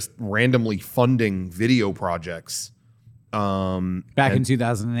were just randomly funding video projects. Back in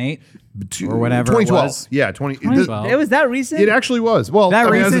 2008 or whatever 2012. it was. Yeah, 2012. It was that recent? It actually was. Well, That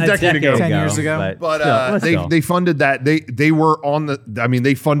I mean, that was recent? a decade ago. 10 years ago. But they funded that. They were on the. I mean,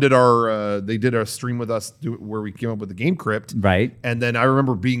 they funded our. They did a stream with us where we came up with the game crypt. Right. And then I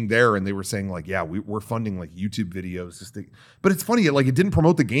remember being there, and they were saying like, "Yeah, we're funding like YouTube videos." But it's funny, like it didn't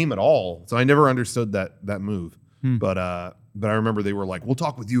promote the game at all, so I never understood that move. But I remember they were like, "We'll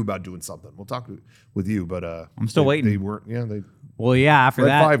talk with you about doing something. We'll talk with you." But I'm still waiting. They weren't. Yeah. Well, yeah, after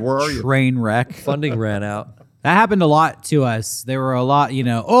Red that 5, where are you? train wreck. Funding ran out. That happened a lot to us. There were a lot,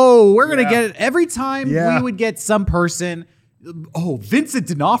 we're going to get it. Every time we would get some person, Vincent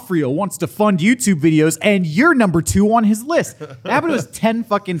D'Onofrio wants to fund YouTube videos, and you're number 2 on his list. That happened to us 10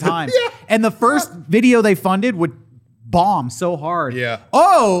 fucking times. And the first video they funded would bomb so hard. Yeah.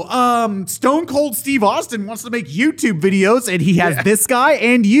 Stone Cold Steve Austin wants to make YouTube videos, and he has this guy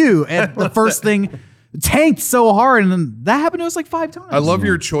and you. And the first thing tanked so hard, and then that happened to us like 5 times. I love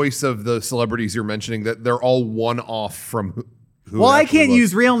your choice of the celebrities you're mentioning, that they're all one off from who Well, it I actually can't was.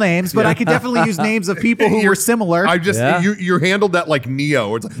 use real names, but I could definitely use names of people who were similar. I just you handled that like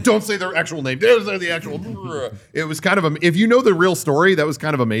Neo. It's like, don't say their actual name. Don't say the actual. It was kind of if you know the real story, that was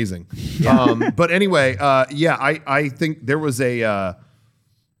kind of amazing. But anyway, I think there was a.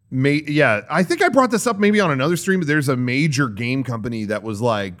 I think I brought this up maybe on another stream, but there's a major game company that was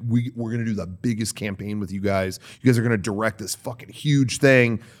like, we're going to do the biggest campaign with you guys. You guys are going to direct this fucking huge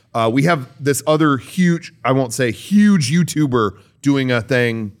thing. We have this other huge, I won't say huge YouTuber doing a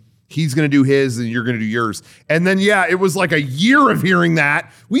thing. He's going to do his and you're going to do yours. And then, it was like a year of hearing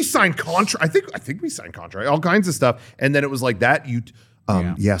that. We signed contract. I think we signed contract, all kinds of stuff. And then it was like that.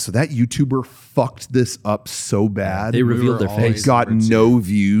 So that YouTuber fucked this up so bad. They revealed their face. It got no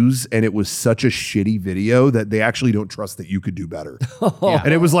views, and it was such a shitty video that they actually don't trust that you could do better.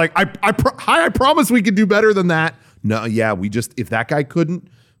 And it was like, I promise we could do better than that. No, we just, if that guy couldn't,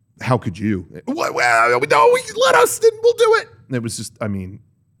 how could you? Well, no, let us, then we'll do it. And it was just,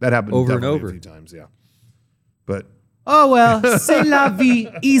 that happened Over and definitely over. a few times, But Oh, well, c'est la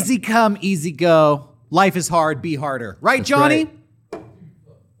vie. Easy come, easy go. Life is hard, be harder. Right, Johnny? right.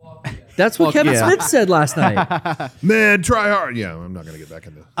 That's what Kevin Smith said last night. man, try hard. Yeah, I'm not going to get back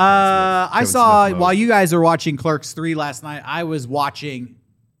into I saw, while you guys were watching Clerks 3 last night, I was watching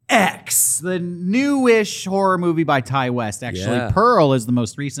X, the newish horror movie by Ty West. Actually, Yeah. Pearl is the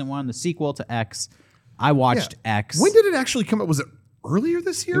most recent one, the sequel to X. I watched X. When did it actually come out? Was it earlier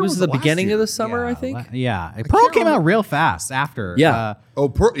this year? It was the last beginning year? of the summer, I think. Pearl came out real fast after. Yeah.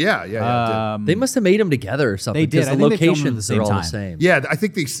 Yeah. They must have made them together or something. They did. Because I the think they filmed them at the locations same are all time. the same. Yeah, I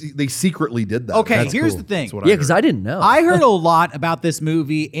think they secretly did that. Okay, That's here's cool. the thing. That's what Yeah, I because heard. I didn't know. I heard a lot about this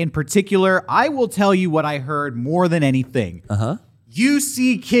movie. In particular, I will tell you what I heard more than anything. You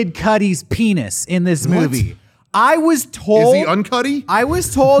see Kid Cudi's penis in this movie. I was told. Is he uncutty? I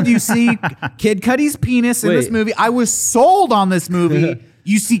was told you see Kid Cudi's penis in this Wait. movie. I was sold on this movie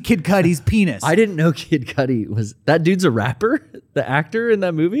you see Kid Cudi's penis. I didn't know Kid Cudi was that dude's a rapper, the actor in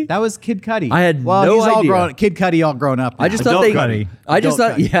that movie. That was Kid Cudi. I had well, no he's all idea. grown. Kid Cudi all grown up. I just now. thought Adult Cudi. I just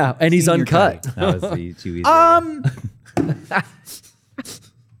Adult thought, Cudi. yeah, and he's Senior uncut. Cudi. That was too easy.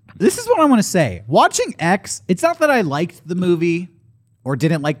 This is what I want to say. Watching X, it's not that I liked the movie or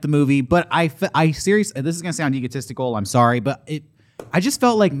didn't like the movie, but I seriously, this is going to sound egotistical, I'm sorry, but I just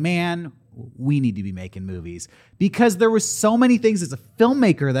felt like, man, we need to be making movies because there was so many things as a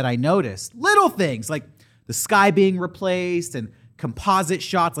filmmaker that I noticed. Little things like the sky being replaced and composite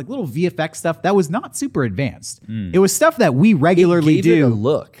shots, like little VFX stuff that was not super advanced. It was stuff that we regularly It gave it do. a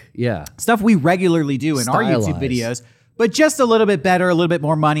look, yeah. Stuff we regularly do in our YouTube Stylized. videos, but just a little bit better, a little bit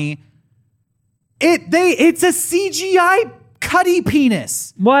more money. It's a CGI Cudi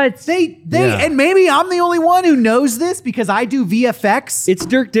penis. What? Yeah. And maybe I'm the only one who knows this because I do VFX. It's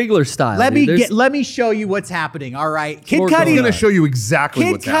Dirk Diggler style. Let dude. me show you what's happening. All right, Kid more I'm going going Cudi. to show you exactly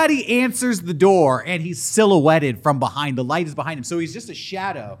Kid what's happening. Cudi answers the door and he's silhouetted from behind. The light is behind him, so he's just a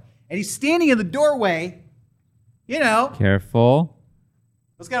shadow. And he's standing in the doorway. You know, Careful.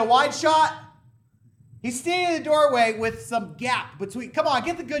 let's get a wide shot. He's standing in the doorway with some gap between. Come on,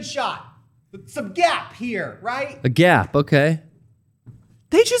 get the good shot. Some gap here, right? A gap, okay.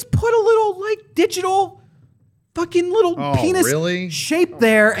 They just put a little like digital fucking little Oh, penis really? shape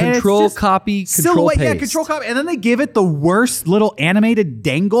there. Control, and it's just copy, control, silhouette, paste. yeah, control copy. And then they give it the worst little animated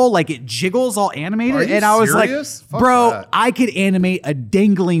dangle, like it jiggles all animated. Are you and I was serious? like, Fuck bro, that. I could animate a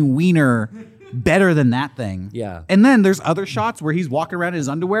dangling wiener better than that thing. Yeah. And then there's other shots where he's walking around in his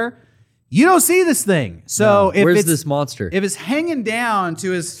underwear. You don't see this thing. So if Where's it's this monster? if it's hanging down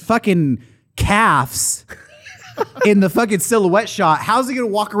to his fucking calves in the fucking silhouette shot, how's he gonna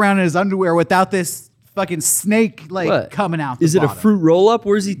walk around in his underwear without this fucking snake like What? coming out? The Is it a bottom? fruit roll up?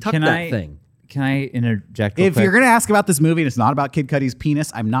 Where's he tuck Can that I thing? Can I interject? Real If quick? you're gonna ask about this movie and it's not about Kid Cudi's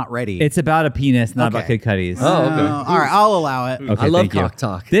penis, I'm not ready. It's about a penis, not about Okay. Kid Cudi's. Oh, okay. all right, I'll allow it. Okay, I love thank you. cock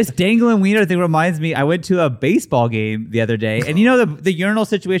talk. This dangling wiener thing reminds me. I went to a baseball game the other day, and you know the urinal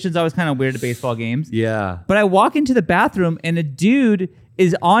situation's always kind of weird at baseball games. Yeah. But I walk into the bathroom, and a dude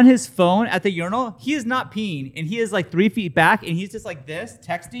is on his phone at the urinal. He is not peeing, and he is like 3 feet back, and he's just like this,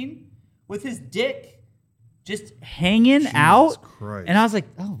 texting with his dick just hanging out. Christ. And I was like,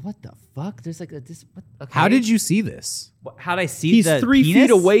 oh, what the fuck? There's like this. What, okay. How did you see this? How'd I see He's the 3 penis?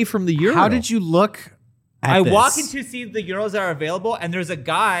 feet away from the urinal. How did you look at I this? walk in to see the urinals that are available, and there's a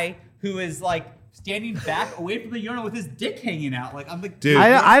guy who is like standing back away from the urinal with his dick hanging out. Like I'm like, Dude.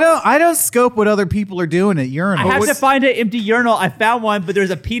 I don't scope what other people are doing at urinals. I have to find an empty urinal. I found one, but there's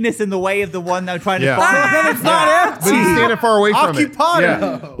a penis in the way of the one that I'm trying to Yeah. find. Then it's not empty. But he's standing far away from it. Occupado.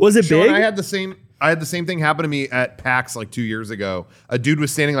 Yeah. Was it Shawn, big? I had the same thing happen to me at PAX like 2 years ago. A dude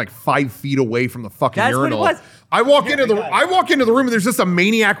was standing like 5 feet away from the fucking That's what it urinal. was. I walk into the room and there's just a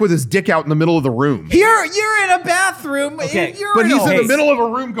maniac with his dick out in the middle of the room. You're in a bathroom. Okay, But he's in Hey. the middle of a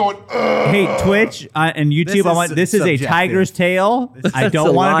room going, ugh. Hey, Twitch and YouTube, This is this is a subjective. tiger's tail. I That's don't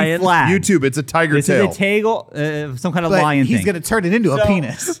a want to be lion. flat. YouTube, it's a tiger This tail. is a tail, some kind of But lion he's thing. gonna turn it into a So,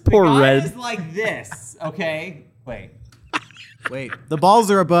 penis. The Poor guy Red. is like this. Okay, wait. Wait, the balls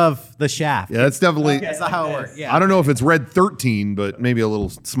are above the shaft. Yeah, that's definitely. That's not how it works. Yeah. I don't know if it's red 13, but maybe a little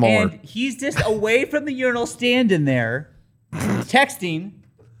smaller. And he's just away from the urinal, standing there, texting.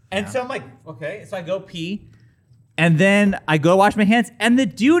 And so I'm like, okay. So I go pee. And then I go wash my hands. And the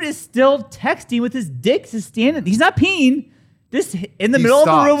dude is still texting with his dick just standing. He's not peeing. Just in the He middle of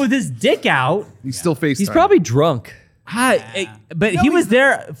stopped. the room with his dick out. He's still FaceTime. He's probably drunk. But he was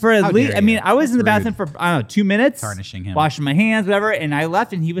there for at How least, dare I mean, you. I was in the bathroom for, I don't know, 2 minutes. Tarnishing him. Washing my hands, whatever. And I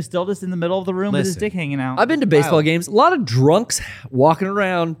left and he was still just in the middle of the room with his Listen, dick hanging out. I've been to baseball games. A lot of drunks walking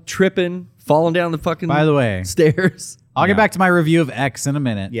around, tripping, falling down the fucking By the way, stairs. I'll get back to my review of X in a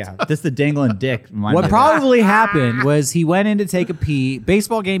minute. Yeah, just the dangling dick. reminded What me of probably happened was he went in to take a pee.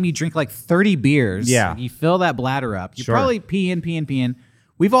 Baseball game, you drink like 30 beers. Yeah. You fill that bladder up. You Sure. probably peeing.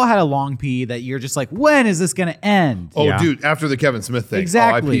 We've all had a long pee that you're just like, when is this going to end? Oh, Yeah. dude, after the Kevin Smith thing.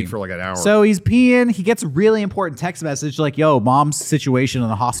 Exactly. Oh, I peed for like an hour. So he's peeing. He gets a really important text message like, yo, mom's situation in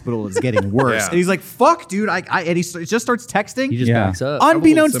the hospital is getting worse. Yeah. And he's like, fuck, dude. And he just starts texting. He just Yeah. backs up.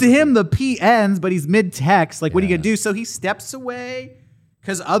 Unbeknownst to sympathy. him, the pee ends, but he's mid-text. Like, what are you going to do? So he steps away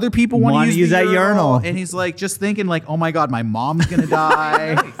because other people want Wanna to use the that urinal. And he's like, just thinking like, oh my God, my mom's going to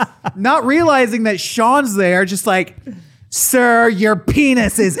die. Not realizing that Shawn's there just like, sir, your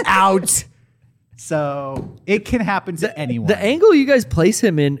penis is out. So it can happen to anyone. The angle you guys place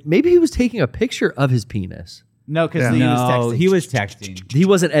him in, maybe he was taking a picture of his penis. No, because Yeah. he was No, texting. he was texting. He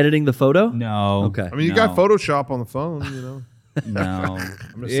wasn't editing the photo? No. Okay. I mean, you got Photoshop on the phone, you know. No.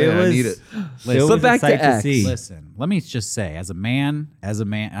 I'm just saying I need it. It was But back a sight to X. see. Listen, let me just say, as a man, and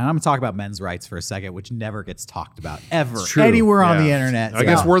I'm going to talk about men's rights for a second, which never gets talked about ever true. anywhere on the Yeah. internet. I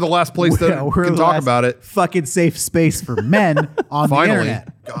guess we're the last place that we're can the talk last about it. Fucking safe space for men on the Finally.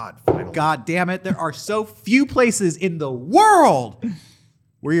 internet. Finally. God damn it. There are so few places in the world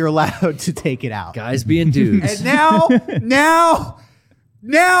where you're allowed to take it out. Guys being dudes. And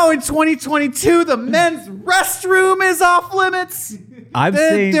now in 2022, the men's restroom is off limits.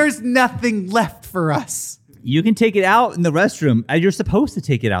 There's nothing left for us. You can take it out in the restroom. You're supposed to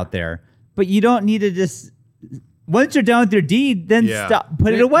take it out there, but you don't need to just. Once you're done with your deed, then stop.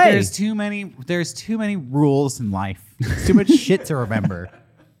 Put it away. There's too many rules in life. There's too much shit to remember.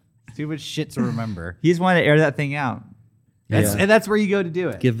 You just want to air that thing out. And that's where you go to do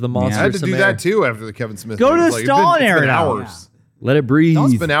it. Give the monster I had to some do air. that too after the Kevin Smith. Go thing. to It's the like, stall and it's air been it out. hours. Let it breathe. No,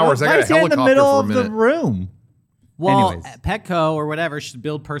 it's been hours. I got a Why stand in the helicopter middle for a of minute. the room. Well, Anyways. Petco or whatever should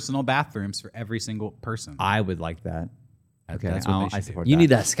build personal bathrooms for every single person. I would like that. Okay, That's what they should I do. support You that. need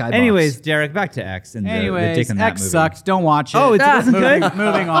that skybox. Anyways, Derek, back to X and the dick in that X movie. sucked. Don't watch it. Oh, it wasn't good?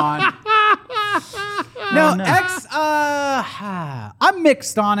 Moving on. No, X, I'm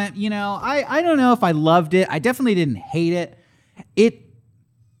mixed on it. You know, I don't know if I loved it. I definitely didn't hate it.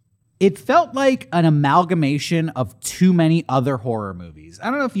 It felt like an amalgamation of too many other horror movies. I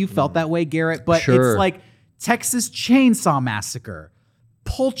don't know if you felt that way, Garrett, but Sure. it's like Texas Chainsaw Massacre,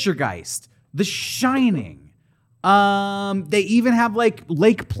 Poltergeist, The Shining. They even have like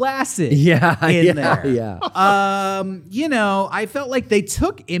Lake Placid in there. Yeah. You know, I felt like they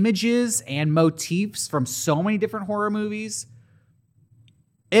took images and motifs from so many different horror movies.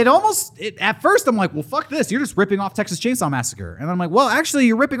 At first I'm like, well, fuck this. You're just ripping off Texas Chainsaw Massacre. And I'm like, well, actually,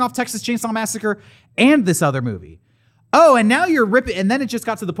 you're ripping off Texas Chainsaw Massacre and this other movie. Oh, and now you're ripping. And then it just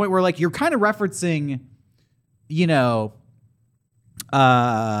got to the point where like you're kind of referencing, you know,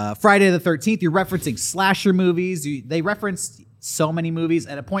 Friday the 13th. You're referencing slasher movies. They referenced so many movies.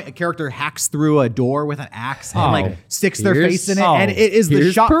 At a point, a character hacks through a door with an axe and like sticks their face in it. And it is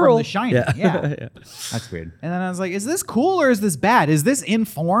the shot Pearl. from The Shining. Yeah. That's weird. And then I was like, is this cool or is this bad? Is this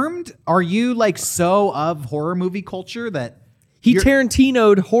informed? Are you like so of horror movie culture that He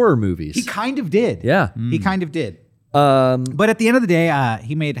Tarantino'd horror movies. he kind of did? Yeah. He kind of did. Um, But at the end of the day,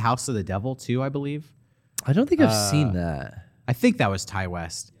 he made House of the Devil too, I believe. I don't think I've seen that. I think that was Ty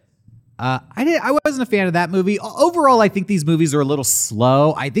West. I wasn't a fan of that movie. Overall, I think these movies are a little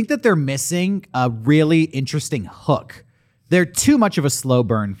slow. I think that they're missing a really interesting hook. They're too much of a slow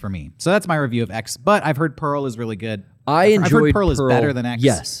burn for me. So that's my review of X. But I've heard Pearl is really good. I've I've heard Pearl is better than X.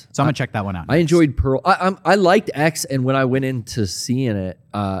 Yes. So I'm gonna check that one out. I enjoyed Pearl. I liked X, and when I went into seeing it,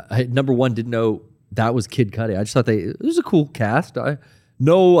 I number one didn't know that was Kid Cudi. I just thought it was a cool cast.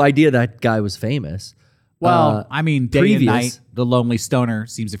 No idea that guy was famous. Well, I mean, Day and previous. Night, the lonely stoner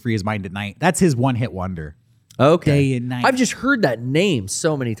seems to free his mind at night. That's his one-hit wonder. Okay. Day and Night. I've just heard that name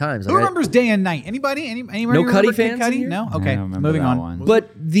so many times. Who Like, remembers Day and Night? Anybody? Anybody No remember Cudi Kid fans in Cudi? here? No. I Okay. don't remember Moving that on. one.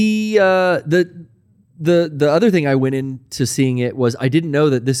 But the other thing I went into seeing it was I didn't know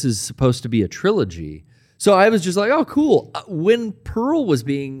that this is supposed to be a trilogy. So I was just like, oh, cool. When Pearl was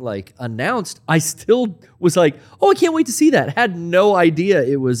being like announced, I still was like, oh, I can't wait to see that. Had no idea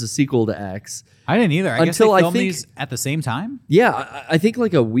it was a sequel to X. I didn't either. I guess they Until I filmed think- these at the same time. Yeah, I think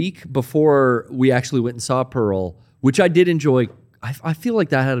like a week before we actually went and saw Pearl, which I did enjoy. I feel like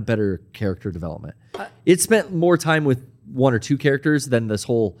that had a better character development. It spent more time with one or two characters than this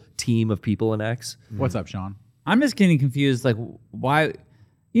whole team of people in X. What's up, Shawn? I'm just getting confused. Like, why?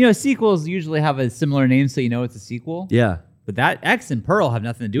 You know, sequels usually have a similar name, so you know it's a sequel. Yeah. But that X and Pearl have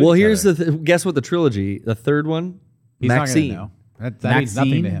nothing to do Well, with each here's other. guess what the trilogy, the third one, He's not Maxine. gonna know. That means nothing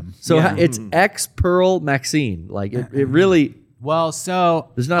Maxine? to him. So Yeah. it's X, Pearl, Maxine. Like it really. Well, so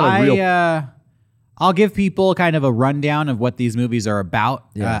There's not a real- I'll give people kind of a rundown of what these movies are about.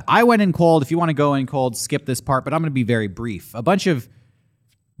 Yeah. I went in cold. If you want to go in cold, skip this part, but I'm going to be very brief. A bunch of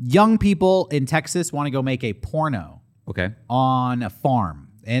young people in Texas want to go make a porno Okay. on a farm.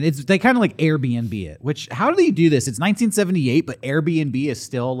 And they kind of like Airbnb it, which how do they do this? It's 1978, but Airbnb is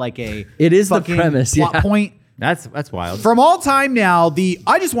still like a It is the fucking premise, plot yeah. point. That's wild. From all time now,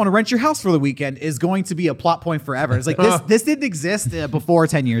 I just want to rent your house for the weekend is going to be a plot point forever. It's like this didn't exist before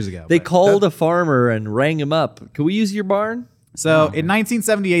 10 years ago. They But- called a farmer and rang him up. Can we use your barn? So in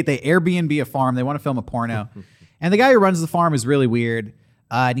 1978, they Airbnb a farm. They want to film a porno. And the guy who runs the farm is really weird.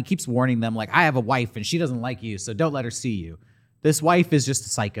 And he keeps warning them, like, I have a wife and she doesn't like you, so don't let her see you. This wife is just a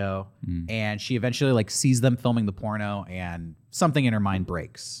psycho. And she eventually like sees them filming the porno and something in her mind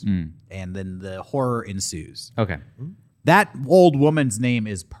breaks. And then the horror ensues. Okay. That old woman's name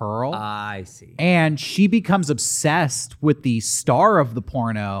is Pearl. I see. And she becomes obsessed with the star of the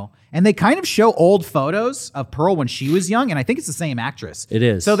porno. And they kind of show old photos of Pearl when she was young. And I think it's the same actress. It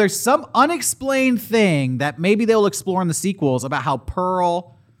is. So there's some unexplained thing that maybe they'll explore in the sequels about how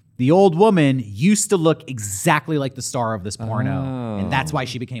Pearl, the old woman, used to look exactly like the star of this porno. And that's why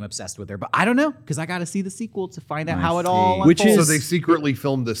she became obsessed with her. But I don't know, because I got to see the sequel to find out how it all Which unfolds. So they secretly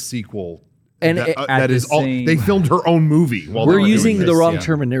filmed a sequel. And that is all. They filmed her own movie. While they we're were using doing the this, wrong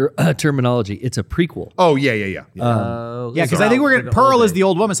yeah. terminology. It's a prequel. Oh yeah. Yeah, because I think we're gonna. Pearl is the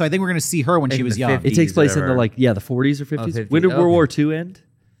old woman, so I think we're gonna see her when she was young. It takes place in the whatever. the 40s or 50s. 50s. When did World War II end?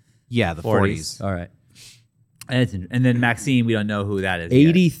 Yeah, the 40s. 40s. All right. And then Maxine, we don't know who that is. yet.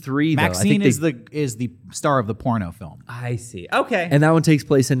 83 though. I Maxine think is the star of the porno film. I see. Okay. and that one takes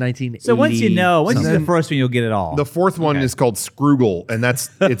place in 1980. so once you see the then first one, you'll get it all. The fourth one is called Scroogle, and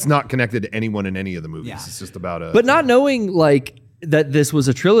it's not connected to anyone in any of the movies. Yeah. It's just about a. But not knowing like that this was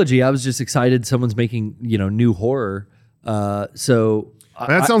a trilogy, I was just excited someone's making, new horror. So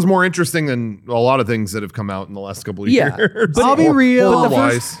that sounds more interesting than a lot of things that have come out in the last couple of yeah. years. I'll be real.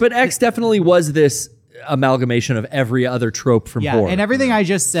 Horror-wise. But X definitely was this amalgamation of every other trope from Yeah, horror. and everything I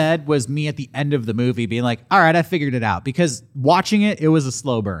just said was me at the end of the movie being like, all right, I figured it out. Because watching it, it was a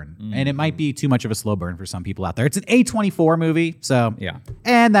slow burn. And it might be too much of a slow burn for some people out there. It's an A24 movie, so Yeah.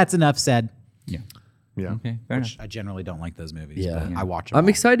 And that's enough said. Yeah. Yeah. Okay. Fair enough. I generally don't like those movies, Yeah. but I watch them. I'm all.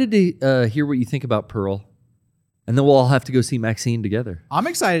 excited to hear what you think about Pearl. And then we'll all have to go see Maxine together. I'm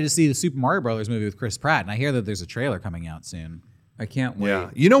excited to see the Super Mario Brothers movie with Chris Pratt, and I hear that there's a trailer coming out soon. I can't wait.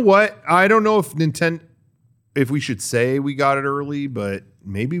 Yeah. You know what? I don't know if we should say we got it early, but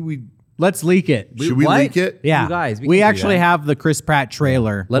maybe we Let's leak it. should we what? leak it? Yeah, You guys, we we can do actually that. have the Chris Pratt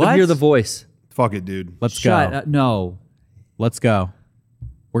trailer. Let him What? hear the voice. Fuck it, dude. Let's Shut go. up. No. Let's go.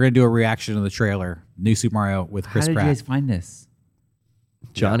 We're gonna do a reaction to the trailer, new Super Mario with Chris How did Pratt. you guys find this?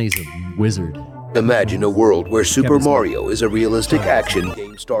 Johnny's a wizard. Imagine a world where Super Mario is a realistic action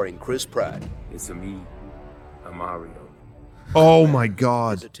game starring Chris Pratt. It's a me, a Mario. Oh my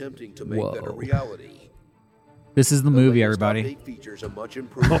God. Is attempting to make that a reality. This is the movie, latest everybody. update features a much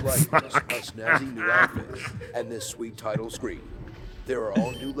improved likeness, a snazzy new outfit, and this sweet title screen. There are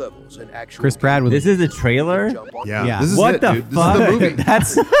all new levels and actual Chris Pratt with This is a trailer? jump on Yeah. Yeah. This is What it, the dude. fuck? This is the movie.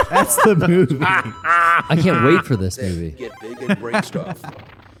 that's the movie. I can't wait for this Then movie. get big and break stuff.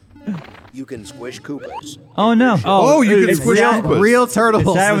 You can squish Koopas. Oh no. Oh, you can it's squish real- Koopas. Real turtles.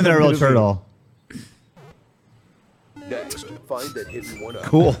 It's that when they're a real turtle. Next, find that hidden one up.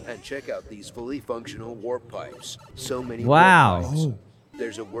 Cool. And check out these fully functional warp pipes. So many Wow. warp pipes.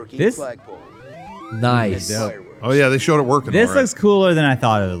 There's a working This- flagpole. Nice. Fireworks. Oh yeah, they showed it working. This all right. looks cooler than I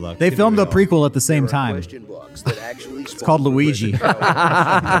thought it would look. They filmed a prequel at the same There are time. question blocks that actually It's called Luigi. when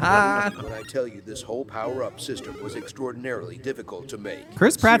I tell you this whole power-up system was extraordinarily difficult to make.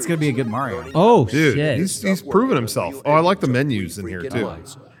 Chris Pratt's gonna be a good Mario. Oh Dude, shit. he's proven himself. Oh, I like the menus in here too.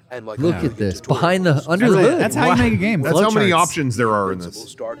 Look at this. Behind the under the hood. That's how you make a game. That's how many Flowcharts. options there are in Principal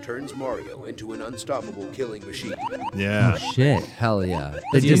this. Star turns Mario into an unstoppable killing machine. Yeah, Shit. Hell yeah.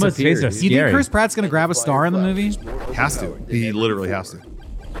 The They Dumo's face disappeared. are You think scary. Chris Pratt's gonna grab a star in the movie? has to. He literally has to.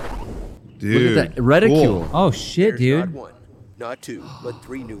 Dude, Look at that reticule. cool. Oh shit, There's not dude. one, not two, but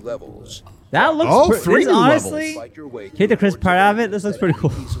 3 new levels. That looks Oh, pretty. 3 new Honestly, Fight your way take the through Chris Pratt out of it. This looks pretty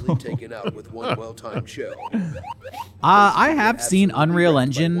cool. Easily taken out with one well-timed shell. I have seen Unreal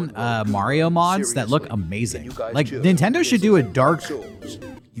Engine Mario mods that look amazing. Like Nintendo should do a dark,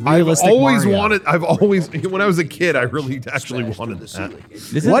 realistic Mario. I've always, when I was a kid, I really actually wanted that.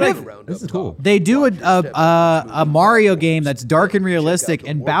 This is What like, if- this is cool. They do a Mario game that's dark and realistic,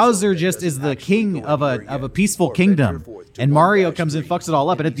 and Bowser just is the king of a peaceful kingdom, and Mario comes and fucks it all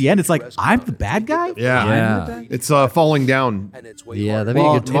up, and at the end it's like, I'm the bad guy. Yeah, it's falling down. And it's way Yeah, harder. that'd be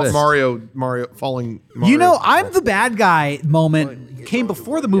a good It's twist. Mario falling. Mario. You know, I'm the bad guy moment came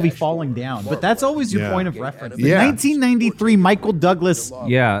before the movie Falling Down, but that's always your Yeah. point of reference. The Yeah. 1993 Michael Douglas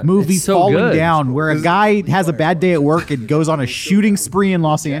Yeah. movie It's so Falling good. Down, where a guy has a bad day at work and goes on a shooting spree in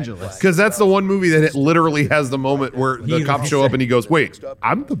Los Angeles. Because that's the one movie that it literally has the moment where the cops show up and he goes, "Wait,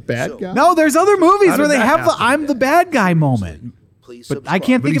 I'm the bad guy." No, there's other movies How where did they that have the happen? I'm the bad guy moment. Please But I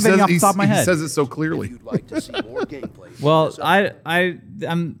can't But think he of any says off the top of my he head. says it so If clearly. you'd like to see more gameplay. Well,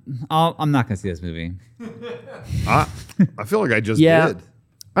 I'm not gonna see this movie. I feel like I just Yeah. did.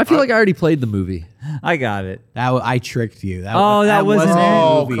 I feel like I already played the movie. I got it. I tricked you. That, Oh, that wasn't wasn't it. a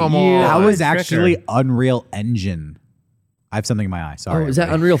Oh, movie. come on. That was Tricker. actually Unreal Engine. I have something in my eye. Sorry. Oh, is that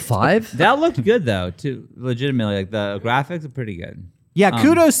Unreal 5? That looked good though. Too legitimately, like the graphics are pretty good. Yeah,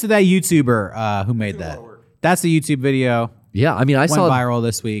 kudos to that YouTuber who made that. That's the YouTube video. Yeah, I mean, I Went saw viral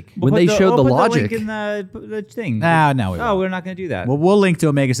this week. when they showed the we'll put logic. the link in the thing. No, we Oh, won't. we're not going to do that. Well, we'll link to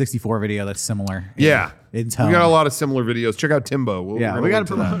a Mega64 video that's similar. Yeah. In We tone. got a lot of similar videos. Check out Timbo. We're Yeah, gonna we got link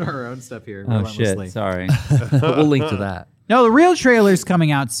to to that. promote our own stuff here. oh relentlessly. shit! Sorry. But we'll link to that. No, the real trailer's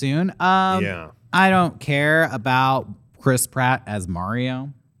coming out soon. Yeah. I don't care about Chris Pratt as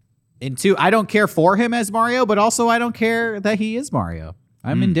Mario. And two, I don't care for him as Mario, but also I don't care that he is Mario.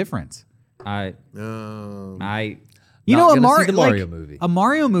 I'm indifferent. I You Not know, gonna see the Mario movie. A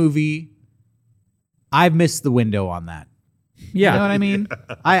Mario movie, I've missed the window on that. yeah. You know what I mean?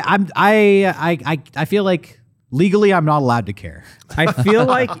 I feel like legally I'm not allowed to care. I feel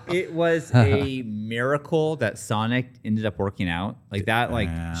like it was a miracle that Sonic ended up working out. Like that,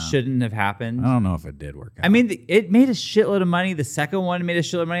 shouldn't have happened. I don't know if it did work out. I mean, it made a shitload of money. The second one made a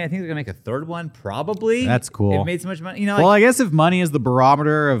shitload of money. I think they're gonna make a third one, probably. That's cool. It made so much money. You know, well, like, I guess if money is the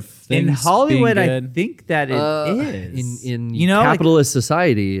barometer of things in Hollywood, being I good, think that it is. In you know, capitalist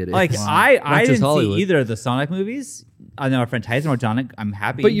society, it is. like I Not didn't just Hollywood. see either of the Sonic movies. I know our friend Tyson or Sonic. I'm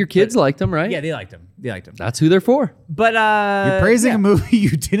happy. But your kids liked them, right? Yeah, they liked them. They liked them. That's who they're for. But you're praising yeah. a movie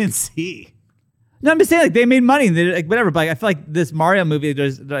you didn't see. No, I'm just saying, like, they made money. They, like, whatever. But like, I feel like this Mario movie,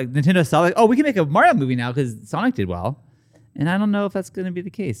 like Nintendo saw, like, oh, we can make a Mario movie now because Sonic did well. And I don't know if that's going to be the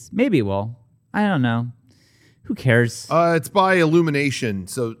case. Maybe it will. I don't know. Who cares? It's by Illumination.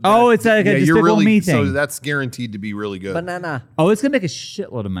 So It's like a you're Despicable Me so thing. that's guaranteed to be really good. Banana. Oh, it's going to make a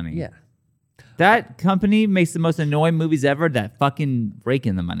shitload of money. Yeah. That company makes the most annoying movies ever that fucking rake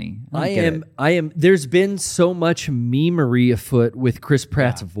in the money. I am. There's been so much memery afoot with Chris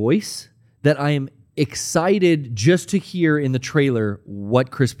Pratt's voice that I am excited just to hear in the trailer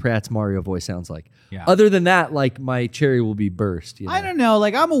what Chris Pratt's Mario voice sounds like. Yeah. Other than that, like my cherry will be burst. You know? I don't know.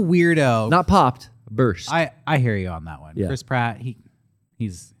 Like, I'm a weirdo. Not popped, burst. I hear you on that one. Yeah. Chris Pratt,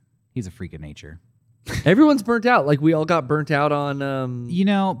 he's a freak of nature. Everyone's burnt out. Like we all got burnt out on. You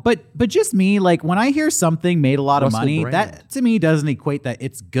know, but just me, like when I hear something made a lot of Russell money, Brand. that to me doesn't equate that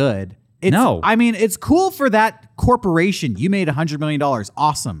it's good. No. I mean, it's cool for that corporation. You made $100 million.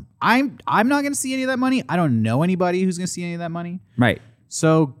 Awesome. I'm not going to see any of that money. I don't know anybody who's going to see any of that money. Right.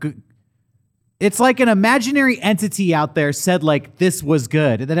 So it's like an imaginary entity out there said like this was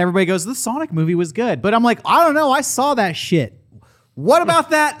good, and then everybody goes, the Sonic movie was good. But I'm like, I don't know. I saw that shit. What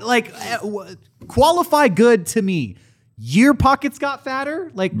about that? Like, qualify good to me. Your pockets got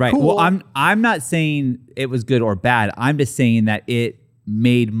fatter. Like, Right. cool. Well, I'm not saying it was good or bad. I'm just saying that it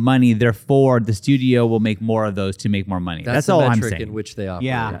made money. Therefore, the studio will make more of those to make more money. That's the all I'm metric saying. in which they operate.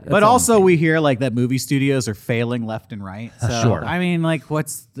 Yeah, That's but all I'm also saying. we hear like that movie studios are failing left and right. So, Sure. I mean, like,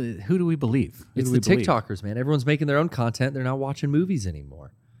 who do we believe? Who It's do the we believe? TikTokers, man. Everyone's making their own content. They're not watching movies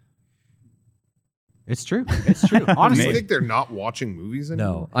anymore. It's true. It's true. Do you Honestly, think they're not watching movies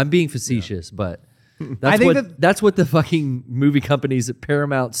anymore? No, I'm being facetious, but I think that's what the fucking movie companies at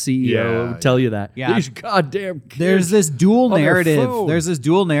Paramount CEO Yeah, tell you that. Yeah. These goddamn kids there's this dual on their narrative. phone. There's this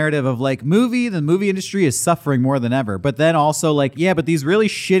dual narrative of like the movie industry is suffering more than ever, but then also like, yeah, but these really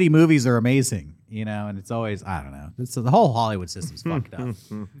shitty movies are amazing, you know, and it's always, I don't know. So the whole Hollywood system's fucked up.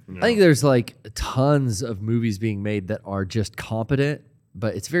 I think there's like tons of movies being made that are just competent,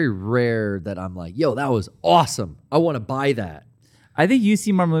 but it's very rare that I'm like, yo, that was awesome. I want to buy that. I think you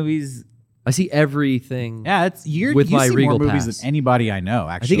see more movies. I see everything. Yeah, you With my see Regal more movies pass. than anybody I know,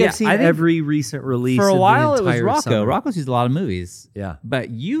 I actually. think I've seen I think every recent release. For a of the while, it was entire Rocco. summer. Rocco sees a lot of movies. Yeah. But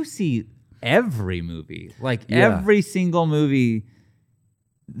you see every movie, like Yeah. every single movie.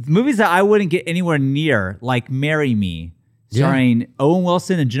 Movies that I wouldn't get anywhere near, like Marry Me, starring Owen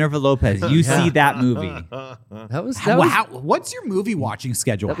Wilson and Jennifer Lopez. You see that movie. That was What's your movie watching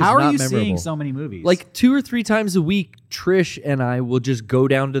schedule? That was How are not you seeing memorable. so many movies? like 2 or 3 times a week. Trish and I will just go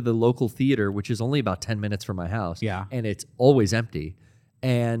down to the local theater, which is only about 10 minutes from my house. Yeah. And it's always empty.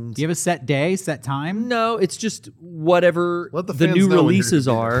 And do you have a set day, set time? no, it's just whatever Let the the fans new know when you're releases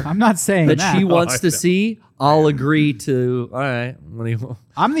gonna be are I'm not saying that that. she wants I to know. see. I'll agree to. All right. What do you-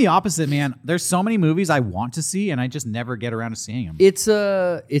 I'm the opposite, man. There's so many movies I want to see, and I just never get around to seeing them. It's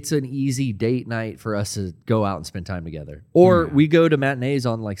an easy date night for us to go out and spend time together. Or we go to matinees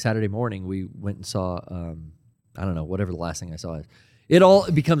on like Saturday morning. We went and saw I don't know, whatever the last thing I saw is. It all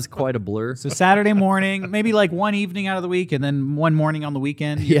becomes quite a blur. So Saturday morning, maybe like one evening out of the week, and then one morning on the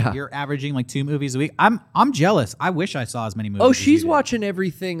weekend. Yeah. You're averaging like 2 movies a week. I'm jealous. I wish I saw as many movies. Oh, as you she's did. watching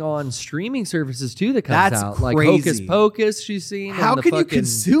everything on streaming services too that comes That's out. Like crazy. Hocus Pocus, she's seen. How and the can you fucking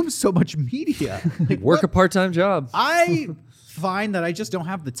consume so much media? Like, work a part-time job? I find that I just don't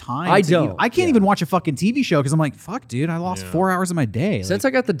have the time. I to don't, even- I can't even watch a fucking TV show because I'm like, fuck, dude, I lost 4 hours of my day. Since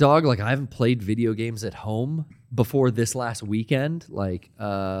I got the dog, like I haven't played video games at home before this last weekend. Like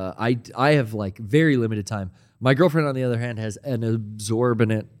I have like very limited time. My girlfriend, on the other hand, has an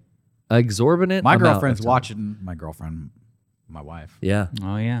exorbitant My amount girlfriend's of time. watching. My wife. Yeah.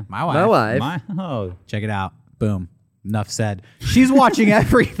 Oh yeah. My wife. My wife. Oh. Check it out. Boom. Enough said. She's watching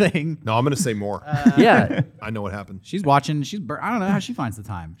everything. No, I'm going to say more. Yeah. I know what happened. She's watching. I don't know how she finds the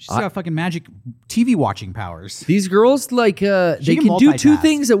time. She's got fucking magic TV watching powers. These girls, like, they can can do two multitask.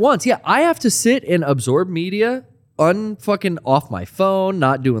 things at once. Yeah, I have to sit and absorb media, unfucking off my phone,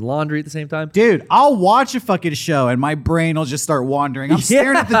 not doing laundry at the same time. Dude, I'll watch a fucking show and my brain will just start wandering. I'm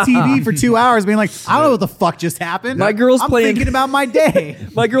staring at the TV for 2 hours being like, I don't know what the fuck just happened. My girl's I'm playing- thinking about my day.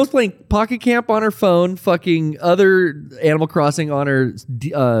 My girl's playing Pocket Camp on her phone, fucking other Animal Crossing on her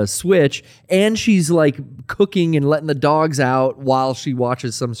Switch, and she's like cooking and letting the dogs out while she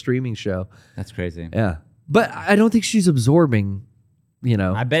watches some streaming show. That's crazy. Yeah. But I don't think she's absorbing, you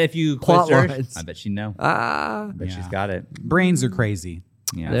know. I bet if you Plot quiz her, lines. I bet she'd know. Ah. I bet she's got it. Brains are crazy.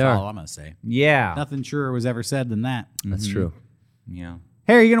 Yeah. They That's are. all I'm going to say. Yeah. Nothing truer was ever said than that. That's true. Yeah.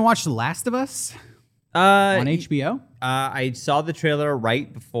 Hey, are you going to watch The Last of Us on HBO? I saw the trailer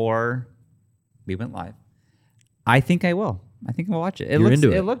right before we went live. I think I will. I think I'll watch it. You're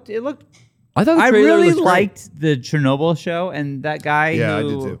into it. It looked. I thought the I trailer really looked great. liked the Chernobyl show and that guy. Yeah, I who,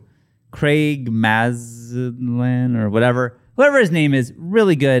 did too. Craig Mazin or whoever his name is,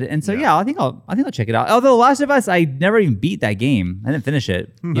 really good. And so I think I'll check it out. Although Last of Us, I never even beat that game. I didn't finish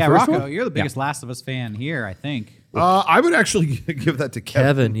it. Yeah, first Rocco, one? you're the biggest Last of Us fan here, I think. I would actually give that to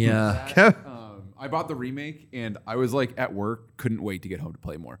Kevin. Kevin, yeah. I bought the remake and I was like at work, couldn't wait to get home to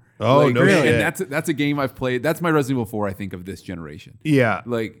play more. Oh, like, no shit. And that's a game I've played. That's my Resident Evil 4, I think, of this generation. Yeah.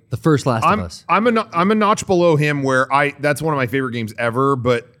 Like The first Last of Us. I'm a notch below him where that's one of my favorite games ever,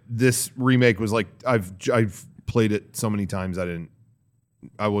 but this remake was like I've played it so many times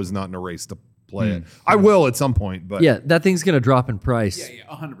I was not in a race to play it. I will at some point, but Yeah, that thing's going to drop in price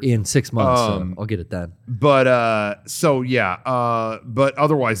 100%. in 6 months, so I'll get it then. but but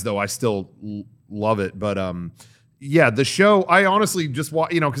otherwise though I still love it. But the show I honestly just watch,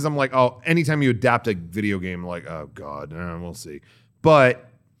 because I'm like, oh, anytime you adapt a video game, like, oh god, we'll see. But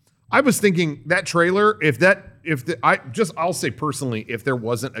I was thinking that trailer, I'll say personally, if there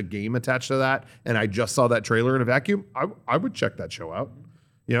wasn't a game attached to that and I just saw that trailer in a vacuum, I would check that show out.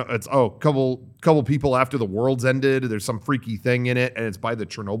 It's couple people after the world's ended. There's some freaky thing in it, and it's by the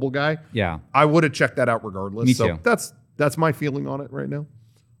Chernobyl guy. Yeah. I would have checked that out regardless. Me so too. that's my feeling on it right now.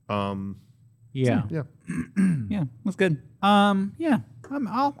 Yeah. Yeah. Yeah. That's good. Yeah.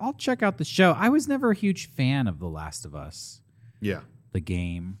 I'll check out the show. I was never a huge fan of The Last of Us, Yeah. the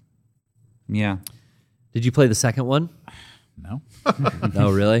game. Yeah. Did you play the second one? No.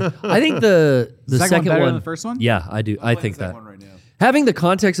 No, really? I think the second one better than the first one? Yeah, I do. I think that that. one right now. Having the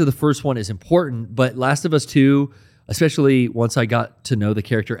context of the first one is important, but Last of Us 2, especially once I got to know the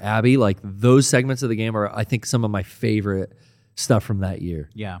character Abby, like those segments of the game are, I think, some of my favorite stuff from that year.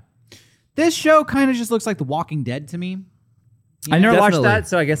 Yeah. This show kind of just looks like The Walking Dead to me. I never watched Definitely. that,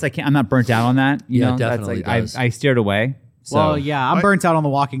 so I guess I'm not burnt out on that. You Yeah, know, definitely That's does. I steered away. So. Well, yeah, I'm burnt out on The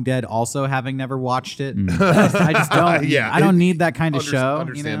Walking Dead also, having never watched it. I just don't. Yeah, I don't need that kind of show.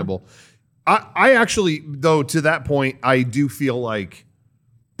 Understandable. I actually, though, to that point, I do feel like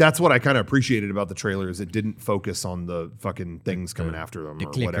that's what I kind of appreciated about the trailer is it didn't focus on the fucking things coming after them or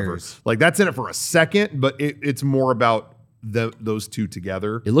whatever. clickers. Like that's in it for a second, but it's more about those two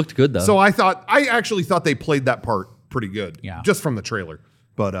together. It looked good though. So I actually thought they played that part pretty good. Yeah. Just from the trailer.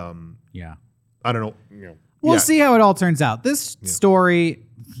 But Yeah. I don't know. We'll Yeah. see how it all turns out. This story,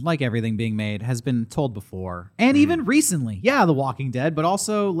 like everything being made, has been told before. And even recently. Yeah, The Walking Dead, but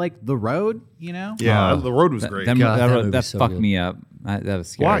also like The Road, Yeah, the road was great. That, God, that that movie's so fucked good. me up. That was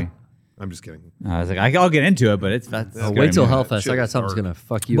scary. Why? I'm just kidding. I was like, I'll get into it, but that's Oh, wait till me. Hellfest. Shit I got was something's dark. going to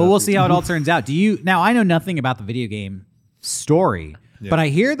fuck you But up. we'll see how it all turns out. Now I know nothing about the video game story, but I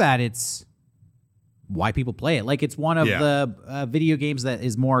hear that it's why people play it. Like it's one of the video games that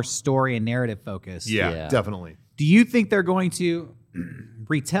is more story and narrative focused. Yeah, definitely. Do you think they're going to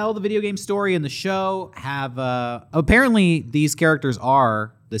retell the video game story in the show? Have apparently these characters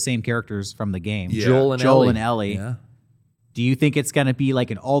are the same characters from the game. Yeah. Joel and Ellie. Yeah. Do you think it's going to be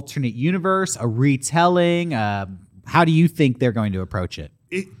like an alternate universe, a retelling? How do you think they're going to approach it?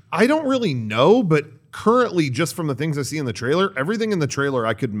 I don't really know, but currently, just from the things I see in the trailer, everything in the trailer,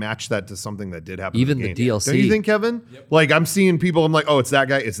 I could match that to something that did happen. Even in the game. DLC. Don't you think, Kevin? Yep. Like I'm seeing people, I'm like, oh, it's that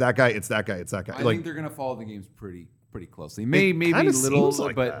guy, it's that guy, it's that guy, it's that guy. I Like think they're gonna follow the games pretty closely. Maybe a kinda little, seems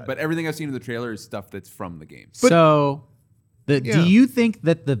like but that. but everything I've seen in the trailer is stuff that's from the games. Do Yeah. you think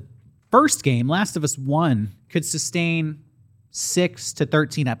that the first game, Last of Us 1, could sustain 6 to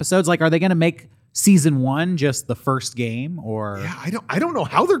 13 episodes? Like, are they going to make season 1 just the first game, or Yeah, I don't know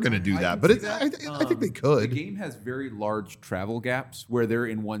how they're going to do that, but I think they The could. game has very large travel gaps where they're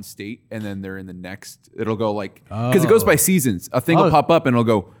in one state and then they're in the next. It'll go like because it goes by seasons. A thing will pop up and it'll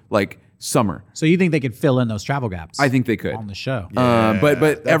go like summer. so you think they could fill in those travel gaps? I think they could. on the show. But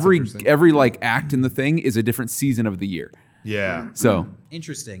that's every interesting. like act in the thing is a different season of the year. Yeah. So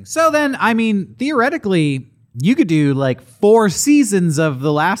Interesting. So then, I mean, theoretically, you could do like 4 seasons of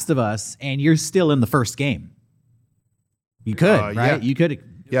The Last of Us, and you're still in the first game. You could, right? yeah. You could.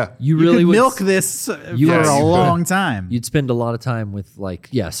 Yeah. You You really could would milk this for Yeah, a you could. long time. You'd spend a lot of time with like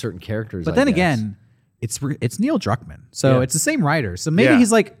certain characters. But I then guess. again, it's Neil Druckmann, so Yeah. it's the same writer. So maybe Yeah.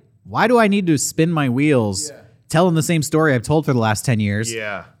 he's like, why do I need to spin my wheels telling the same story I've told for the last 10 years?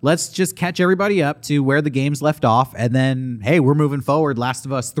 Yeah. Let's just catch everybody up to where the game's left off, and then hey, we're moving forward. Last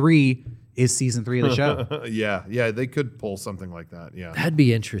of Us 3 is season 3 of the show. Yeah, they could pull something like that. Yeah. that'd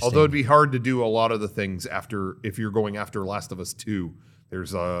be interesting. Although it'd be hard to do a lot of the things if you're going after Last of Us 2.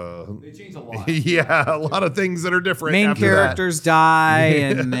 There's they change a lot. a lot of things that are different. Main after that. characters die,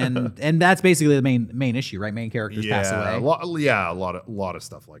 and that's basically the main issue, right? Main characters pass away. A lot of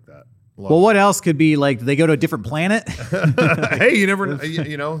stuff like that. Well, what else could be like? They go to a different planet. Hey, you never,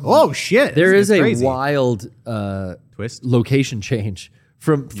 you know. Oh shit! there This is a crazy. wild twist. location change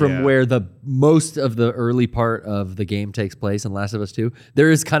from Yeah. where the most of the early part of the game takes place in Last of Us 2.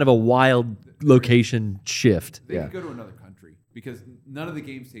 There is kind of a wild location shift. They could go to another country because none of the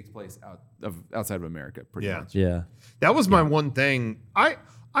games takes place outside of America. Pretty much. Yeah. That was my one thing. I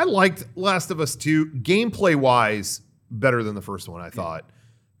liked Last of Us 2 gameplay wise better than the first one. I thought.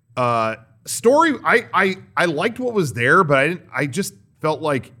 Story, I liked what was there, but I just felt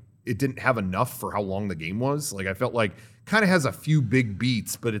like it didn't have enough for how long the game was. Like I felt like kind of has a few big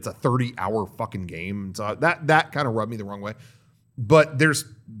beats, but it's a 30-hour fucking game. So that kind of rubbed me the wrong way. But there's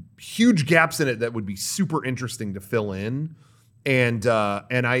huge gaps in it that would be super interesting to fill in.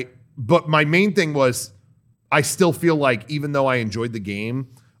 But my main thing was I still feel like even though I enjoyed the game,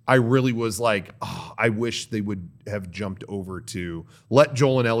 I really was like, oh, I wish they would have jumped over to let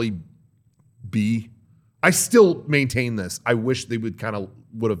Joel and Ellie be. I still maintain this. I wish they would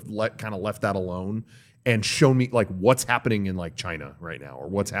would have left that alone and shown me like what's happening in like China right now or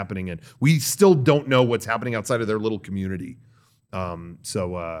what's happening we still don't know what's happening outside of their little community. We if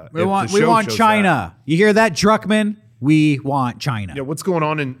want the show shows China. You hear that, Druckmann? We want China. Yeah, what's going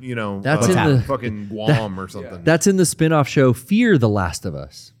on in That's in the- fucking Guam or something? That's in the spin-off show Fear the Last of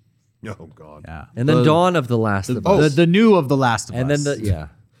Us. Oh God. Yeah. And then Dawn of the Last of Us. The new of The Last of and Us. then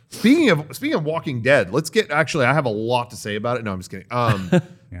Speaking of Walking Dead, let's get. Actually, I have a lot to say about it. No, I'm just kidding.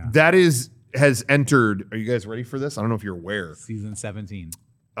 That has entered. Are you guys ready for this? I don't know if you're aware. season 17.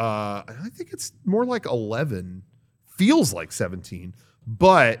 I think it's more like 11. Feels like 17.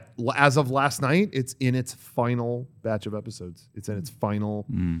 But as of last night, it's in its final batch of episodes. It's in its final.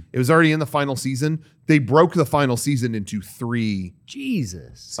 It was already in the final season. They broke the final season into 3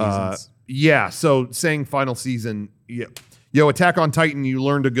 Jesus. Seasons. Yeah, so saying final season, yeah. Yo, Attack on Titan, you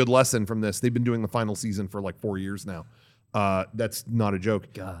learned a good lesson from this. They've been doing the final season for like 4 years now. That's not a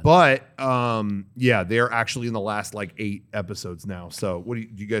joke. God. But yeah, they're actually in the last like 8 episodes now. So what do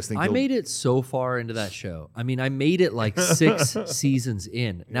you guys think? I made it so far into that show. I mean, I made it like 6 seasons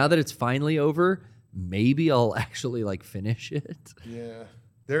in. Now that it's finally over, maybe I'll actually like finish it. Yeah.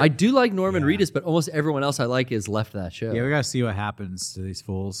 I do like Norman Reedus, but almost everyone else I like has left that show. Yeah, we gotta see what happens to these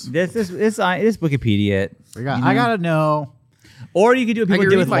fools. This Wikipedia it. I gotta know. Or you could do what people can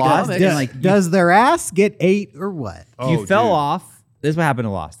did read with my Lost. comics. And like Does their ass get 8 or what? you fell dude. off. This is what happened to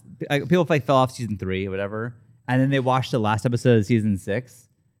Lost. Like, people like fell off season 3 or whatever, and then they watched the last episode of season 6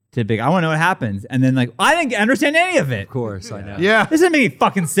 to be. I want to know what happens, and then like I didn't understand any of it. Of course, I know. Yeah. This doesn't make any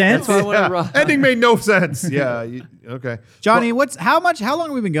fucking sense. That's why I want to Ending made no sense. Yeah. Okay. Johnny, how long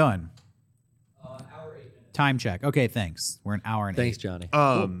have we been going? Hour 8. Time check. Okay, thanks. We're an hour and Thanks, 8. Johnny.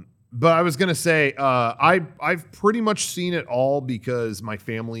 But I was gonna say, I've pretty much seen it all because my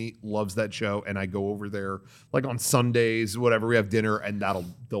family loves that show, and I go over there like on Sundays, whatever. We have dinner, and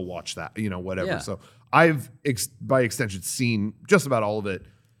they'll watch that, whatever. Yeah. So I've by extension seen just about all of it,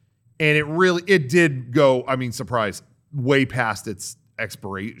 and it did go. I mean, surprise, way past its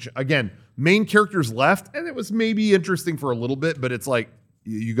expiration. Again, main characters left, and it was maybe interesting for a little bit, but it's like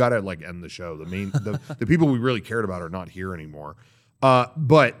you got to like end the show. The people we really cared about are not here anymore.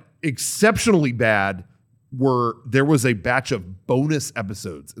 But exceptionally bad there was a batch of bonus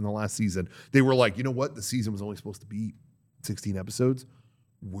episodes in the last season. They were like, you know what? The season was only supposed to be 16 episodes.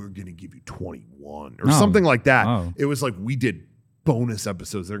 We're going to give you 21 or something like that. Oh. It was like, we did bonus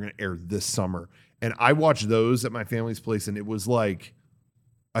episodes. They're going to air this summer. And I watched those at my family's place, and it was like,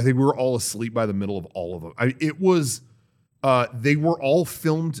 I think we were all asleep by the middle of all of them. It was, they were all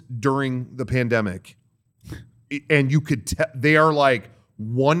filmed during the pandemic. And you could tell, they are like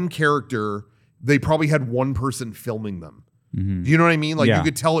one character. They probably had one person filming them. Mm-hmm. You know what I mean? Like Yeah. you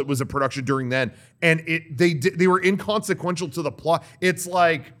could tell it was a production during then. And they were inconsequential to the plot. It's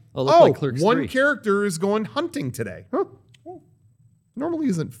like, like Clerks one 3. character is going hunting today. Huh? Well, normally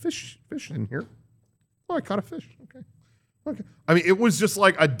isn't fish in here. Oh, I caught a fish. Okay. I mean, it was just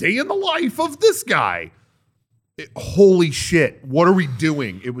like a day in the life of this guy. Holy shit. What are we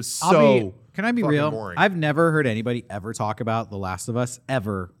doing? It was so Can I be fucking real? boring. I've never heard anybody ever talk about The Last of Us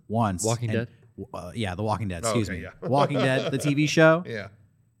ever once. Walking Dead? Yeah, The Walking Dead. Oh, Excuse okay, me. yeah. Walking Dead, the TV show. Yeah.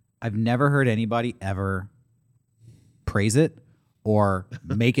 I've never heard anybody ever praise it or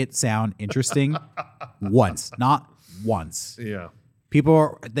make it sound interesting once. Not once. Yeah.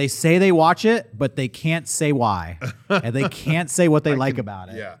 People, they say they watch it, but they can't say why. And they can't say what they like about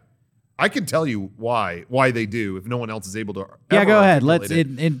it. Yeah. I can tell you why they do if no one else is able to. Yeah, ever go ahead. articulate Let's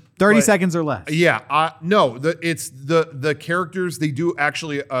it. in 30 But- seconds or less. Yeah, no, it's the characters. They do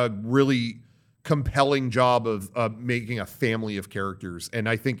actually a really compelling job of making a family of characters, and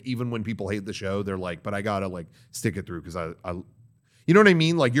I think even when people hate the show, they're like, "But I gotta like stick it through because I you know what I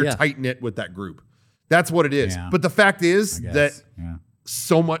mean? Like you're Yeah. tight knit with that group. That's what it is. Yeah. But the fact is I guess. that Yeah.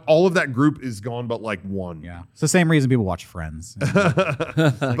 so much, all of that group is gone, but like one. Yeah. It's the same reason people watch Friends.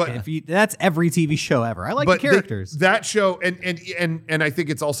 But If you, that's every TV show ever. I like the but characters. that show, and I think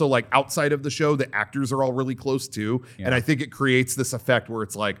it's also like outside of the show, the actors are all really close too, and Yeah. I think it creates this effect where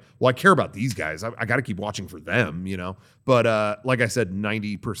it's like, well, I care about these guys. I got to keep watching for them, you know. But like I said,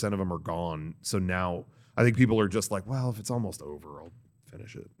 90% of them are gone. So now I think people are just like, well, if it's almost over, I'll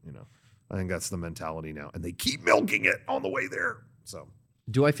finish it. You know, I think that's the mentality now, and they keep milking it on the way there. So.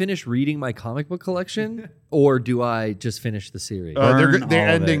 Do I finish reading my comic book collection or do I just finish the series? They're Burn they're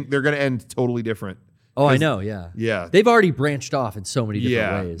all of ending. it. They're going to end totally different. Oh, I 'Cause- know. Yeah. Yeah. They've already branched off in so many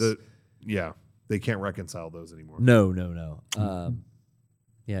different ways. They can't reconcile those anymore. No.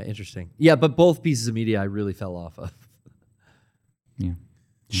 Yeah, interesting. Yeah, but both pieces of media I really fell off of. Yeah.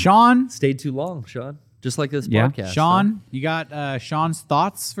 Shawn, Stayed too long, Sean. Just like this Yeah. podcast. Shawn, you got Shawn's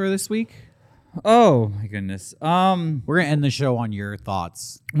thoughts for this week? Oh my goodness. We're gonna end the show on your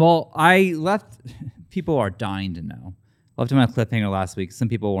thoughts. Well, I left. People are dying to know. Left him on a cliffhanger last week. Some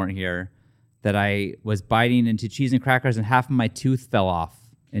people weren't here. That I was biting into cheese and crackers, and half of my tooth fell off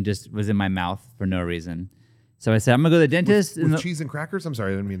and just was in my mouth for no reason. So I said, I'm gonna go to the dentist. With and cheese and crackers? I'm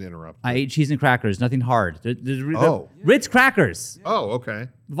sorry, I didn't mean to interrupt. I ate cheese and crackers, nothing hard. Oh. Ritz crackers. Oh, okay.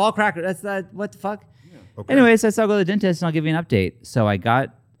 Of all crackers. That's that. What the fuck? Okay. Anyways, I said I'll go to the dentist and I'll give you an update. So I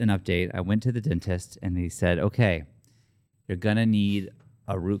got an update. I went to the dentist and he said, okay, you're gonna need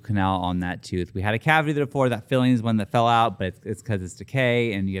a root canal on that tooth. We had a cavity there before. That filling is one that fell out, but it's because it's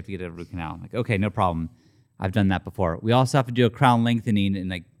decay and you have to get a root canal. I'm like, okay, no problem. I've done that before. We also have to do a crown lengthening and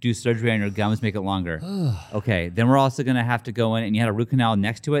like do surgery on your gums, make it longer. Okay, then we're also gonna have to go in and you had a root canal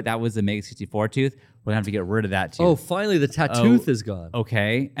next to it. That was the Mega64 tooth. We're gonna have to get rid of that tooth. Oh, finally the tooth is gone.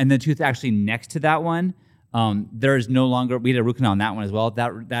 Okay, and the tooth actually next to that one, there is no longer. We had a root canal on that one as well.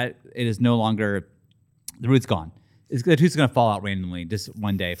 That it is no longer. The root's gone. The tooth's gonna fall out randomly just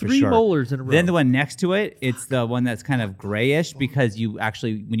one day for 3 sure. molars in a row. Then the one next to it, it's the one that's kind of grayish because you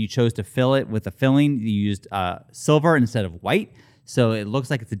actually, when you chose to fill it with a filling, you used silver instead of white. So it looks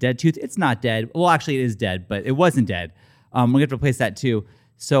like it's a dead tooth. It's not dead. Well, actually, it is dead, but it wasn't dead. We're gonna have to replace that too.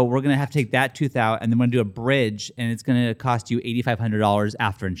 So we're gonna have to take that tooth out, and then we're gonna do a bridge, and it's gonna cost you $8,500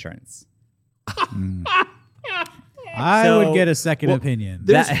 after insurance. I So- would get a second opinion.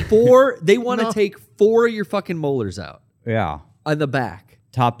 There's That- 4. They want to take 4 of your fucking molars out Yeah. on the back.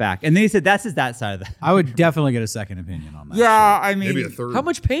 Top back. And then he said, that's just that side of the. I would definitely get a second opinion on that. Yeah, I mean, Maybe a third. How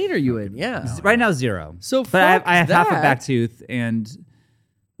much pain are you in? Yeah. right now 0. So but I have, fuck I have half a that. back tooth, and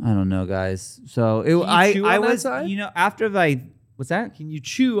I don't know, guys. So it, you I chew on that was, side? you know, after what's that? Can you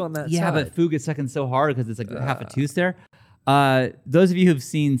chew on that Yeah, side? but food gets stuck in so hard because it's like half a tooth there. Those of you who've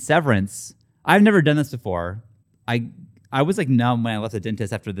seen Severance, I've never done this before. I was like numb when I left the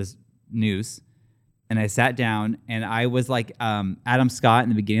dentist after this news. And I sat down and I was like Adam Scott in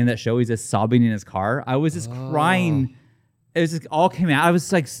the beginning of that show. He's just sobbing in his car. I was just crying. It was just all came out. I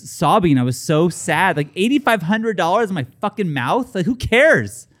was like sobbing. I was so sad. Like $8,500 in my fucking mouth. Like who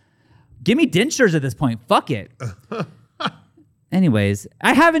cares? Give me dentures at this point. Fuck it. Anyways,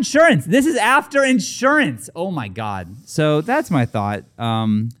 I have insurance. This is after insurance. Oh my God. So that's my thought.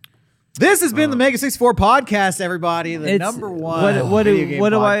 This has been the Mega64 Podcast, everybody. The It's- number one. what do- video game what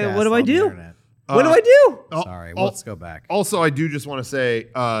do I- podcast what do I on the do? internet. What do I do? Sorry, let's go back. Also, I do just want to say,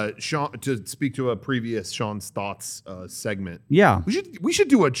 Shawn, to speak to a previous Shawn's Thoughts segment. Yeah. We should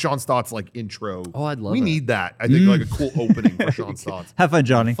do a Shawn's Thoughts like intro. Oh, I'd love We it. need that. I think like a cool opening for Shawn's Thoughts. Have fun,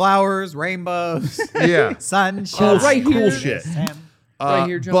 Johnny. Flowers, rainbows, Yeah. sunshine. right here. Cool shit. Right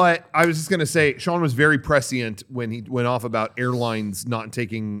here, John. But I was just going to say, Shawn was very prescient when he went off about airlines not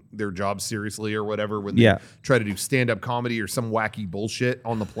taking their jobs seriously or whatever when they try to do stand-up comedy or some wacky bullshit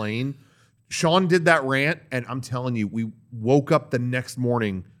on the plane. Shawn did that rant, and I'm telling you, we woke up the next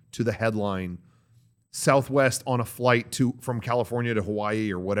morning to the headline, Southwest on a flight from California to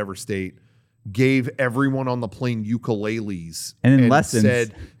Hawaii or whatever state, gave everyone on the plane ukuleles And then lessons.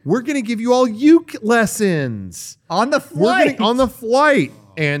 said, we're going to give you all uke lessons. On the flight. On the flight.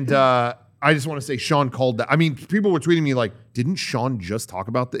 And I just want to say Shawn called that. I mean, people were tweeting me like, didn't Shawn just talk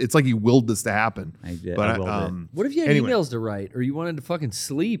about this? It's like he willed this to happen. I did. But I willed it. What if you had anyway. emails to write or you wanted to fucking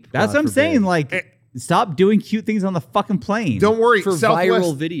sleep? That's God what I'm forbid? saying. Like, stop doing cute things on the fucking plane. Don't worry. For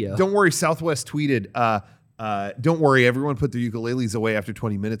viral video. Don't worry. Southwest tweeted, don't worry. Everyone put their ukuleles away after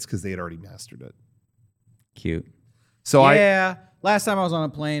 20 minutes because they had already mastered it. Cute. So Yeah. Last time I was on a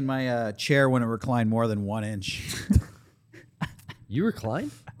plane, my chair wouldn't recline more than 1 inch. You recline?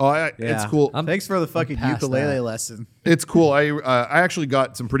 It's cool. Thanks for the fucking past ukulele that. lesson. It's cool. I actually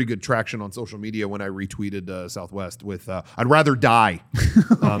got some pretty good traction on social media when I retweeted Southwest with "I'd rather die."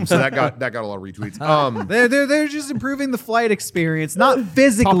 So that got a lot of retweets. They're just improving the flight experience, not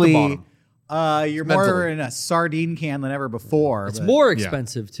physically. You're more Mentally. in a sardine can than ever before. It's but more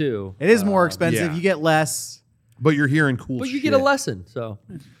expensive too. It is more expensive. yeah. You get less. But you're hearing cool. But you shit. get a lesson. So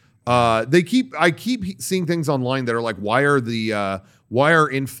I keep seeing things online that are like, why is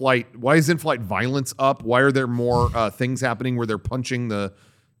in-flight violence up? Why are there more things happening where they're punching the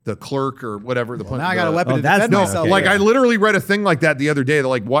clerk or whatever? Now I got a weapon to that's defend not myself. okay. Like I literally read a thing like that the other day. They're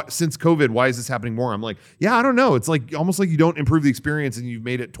like, "What? Since COVID, why is this happening more?" I'm like, "Yeah, I don't know. It's like almost like you don't improve the experience and you've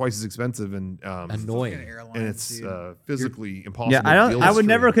made it twice as expensive and annoying. and it's physically impossible." Yeah, to deal I would with.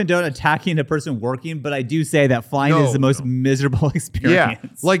 never condone attacking a person working, but I do say that flying is the most miserable Yeah,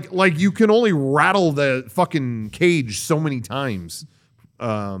 experience. like you can only rattle the fucking cage so many times.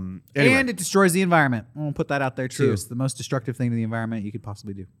 Anyway. And it destroys the environment. We'll put that out there too. True. It's the most destructive thing to the environment you could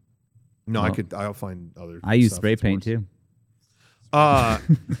possibly do. No, I'll find other. I use stuff spray that's paint worse. too.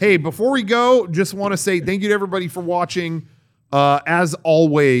 Hey, before we go, just want to say thank you to everybody for watching. As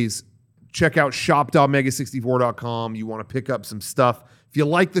always, check out shop.mega64.com. You want to pick up some stuff. If you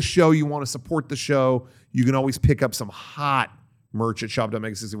like the show, you want to support the show, you can always pick up some hot merch at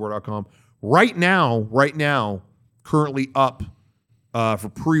shop.mega64.com. Right now, currently up for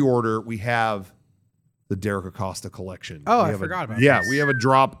pre-order, we have the Derek Acosta collection. Oh, We I have forgot about Yeah, this. we have a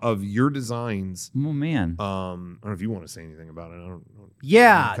drop of your designs. Oh man. I don't know if you want to say anything about it. I don't know.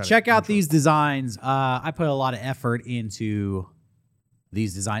 Yeah, Kinda check out intro. these designs. I put a lot of effort into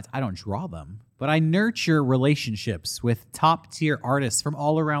these designs. I don't draw them, but I nurture relationships with top-tier artists from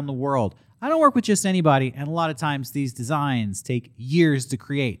all around the world. I don't work with just anybody, and a lot of times these designs take years to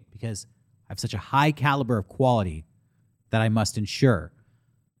create because I have such a high caliber of quality that I must ensure.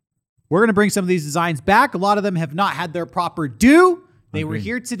 We're going to bring some of these designs back. A lot of them have not had their proper due. They were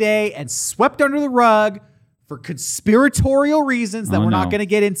here today and swept under the rug for conspiratorial reasons that we're not going to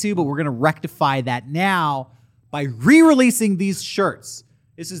get into, but we're going to rectify that now by re-releasing these shirts.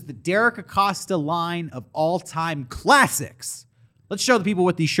 This is the Derek Acosta line of all-time classics. Let's show the people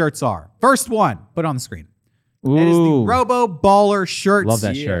what these shirts are. First one, put it on the screen. It is the Ooh. Robo Baller shirts. Love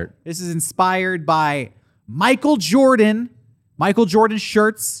that shirt. This is inspired by Michael Jordan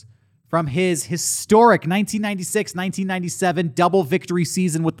shirts from his historic 1996-1997 double victory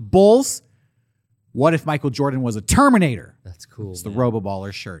season with the Bulls. What if Michael Jordan was a Terminator? That's cool. It's the Robo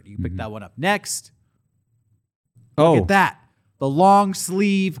Baller shirt. You can pick that one up next. Oh, Look at that. The long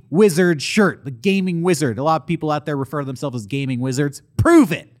sleeve wizard shirt, the gaming wizard. A lot of people out there refer to themselves as gaming wizards.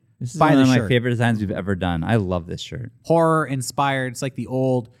 Prove it. this is Buy one the of my shirt. favorite designs we've ever done. I love this shirt. Horror inspired. It's like the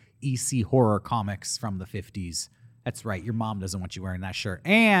old EC horror comics from the 50s. That's right. Your mom doesn't want you wearing that shirt.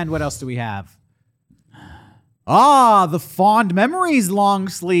 And what else do we have? The Fond Memories long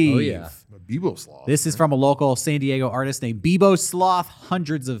sleeve. Oh, yeah. Bebo Sloth. This is from a local San Diego artist named Bebo Sloth.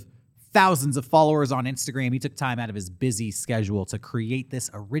 Hundreds of thousands of followers on Instagram. He took time out of his busy schedule to create this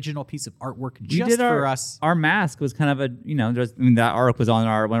original piece of artwork just for us. Our mask was kind of that arc was on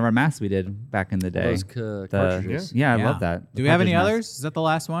one of our masks we did back in the day. Those cartridges. Yeah, I love that. Do we have any Cartridge others? mask. Is that the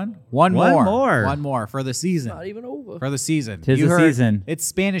last one? One One more. more. One more for the season. Not even over. For the season. Tis You the heard season. It's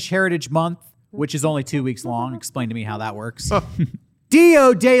Spanish Heritage Month, which is only 2 weeks long. Explain to me how that works.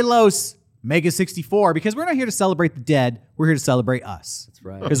 Dio de los Mega 64, because we're not here to celebrate the dead. We're here to celebrate us. That's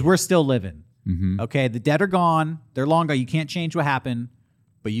right. Because we're still living. Okay, the dead are gone. They're long gone. You can't change what happened,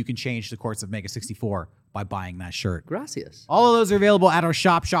 but you can change the course of Mega64 by buying that shirt. Gracias. All of those are available at our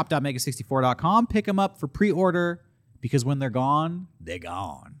shop, shop.mega64.com. Pick them up for pre-order because when they're gone, they're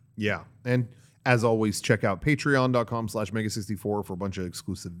gone. Yeah. And as always, check out patreon.com/Mega64 for a bunch of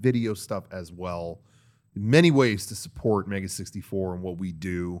exclusive video stuff as well. Many ways to support Mega64 and what we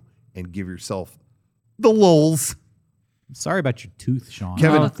do and give yourself the lulz. Sorry about your tooth, Shawn.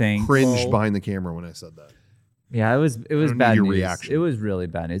 Kevin thanks. cringed behind the camera when I said that. Yeah, it was need bad your news. reaction. It was really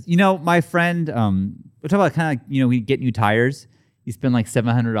bad news. You know, my friend, we're talking about kind of like, we get new tires. You spend like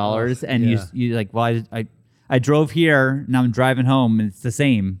 $700 and you like, well, I drove here, now I'm driving home and it's the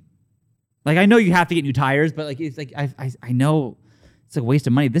same. Like, I know you have to get new tires, but like, it's like, I know it's a waste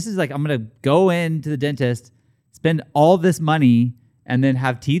of money. This is like, I'm going to go into the dentist, spend all this money, and then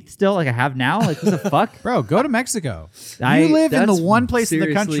have teeth still like I have now? Like, what the fuck? Bro, go to Mexico. You live in the one place in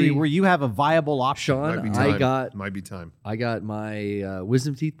the country where you have a viable option. Sean, Might be time. I got my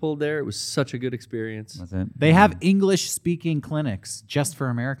wisdom teeth pulled there. It was such a good experience. That's it. They have English-speaking clinics just for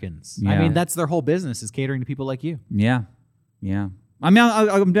Americans. I Yeah. mean, that's their whole business is catering to people like you. Yeah. Yeah. I mean,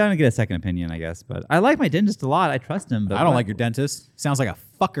 I'm down to get a second opinion, I guess. But I like my dentist a lot. I trust him. But I don't like your dentist. Sounds like a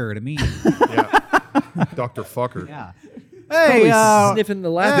fucker to me. Dr. Fucker. Yeah. Hey, sniffing the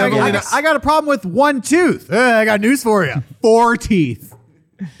hey, last. I got a problem with one tooth. Hey, I got news for you. 4 teeth.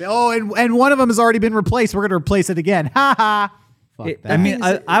 Oh, and one of them has already been replaced. We're going to replace it again. Ha ha. Fuck that. I mean,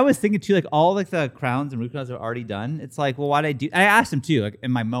 I was thinking too, like all like the crowns and root canals are already done. It's like, well, why did I do? I asked him too, like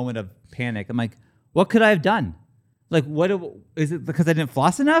in my moment of panic. I'm like, what could I have done? Like, what is it because I didn't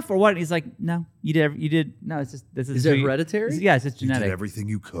floss enough or what? And he's like, no, you did. No, it's just this is. Is it hereditary? Yeah, it's just You genetic. did everything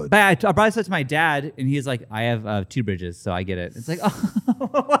you could. But I brought it to my dad, and he's like, I have 2 bridges, so I get it. It's like, oh,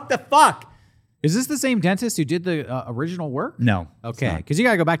 what the fuck? Is this the same dentist who did the original work? No. Okay, because you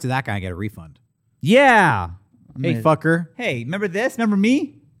got to go back to that guy and get a refund. Yeah. Hey, fucker. Hey, remember this? Remember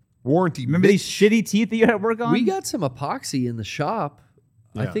me? Warranty. Remember bitch. these shitty teeth that you had to work on? We got some epoxy in the shop.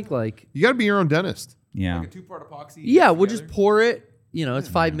 I think like You got to be your own dentist. Yeah. Like a 2-part epoxy. we'll just pour it. It's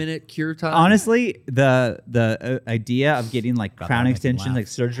 5-minute cure time. Honestly, the idea of getting like crown that make him extensions, laugh. like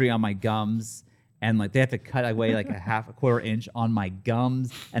surgery on my gums, and like they have to cut away like a quarter inch on my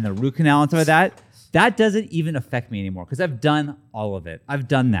gums and the root canal and stuff like that doesn't even affect me anymore because I've done all of it. I've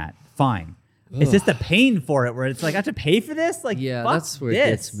done that. Fine. It's just the pain for it where it's like I have to pay for this. Like, yeah, fuck that's where this. it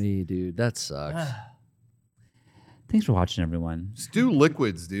gets me, dude. That sucks. Thanks for watching, everyone. Just do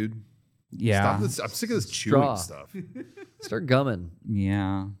liquids, dude. Yeah. Stop this. I'm sick of this Straw. chewing stuff. Start gumming.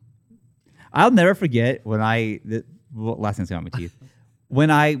 Yeah. I'll never forget when last thing I said on my teeth. When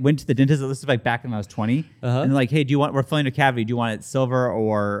I went to the dentist, this was like back when I was 20, and they're like, hey, we're filling a cavity. Do you want it silver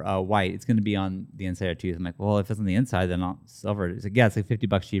or white? It's going to be on the inside of your tooth. I'm like, well, if it's on the inside, then I'll silver. It's like, yeah, it's like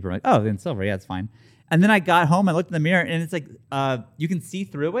 $50 cheaper. I'm like, oh, then silver. Yeah, it's fine. And then I got home, I looked in the mirror, and it's like, you can see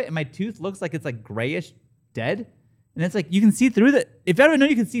through it, and my tooth looks like it's like grayish dead. And it's like, you can see through the, if I would have known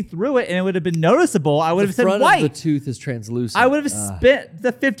you could see through it and it would have been noticeable, I would have said front white. of the tooth is translucent. I would have spent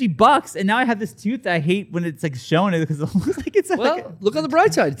the $50, and now I have this tooth that I hate when it's like showing it because it looks like it's Well, look on the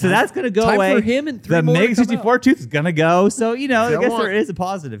bright side. so that's gonna go Time away. for him and 3 the more to come Mega64 tooth is gonna go. So I guess want- there is a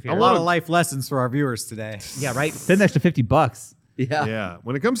positive here. A lot of life lessons for our viewers today. Yeah, right. Spend the extra $50. Yeah. Yeah.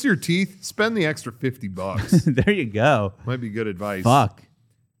 When it comes to your teeth, spend the extra $50. There you go. Might be good advice. Fuck.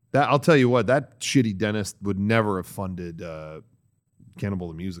 That I'll tell you what, that shitty dentist would never have funded Cannibal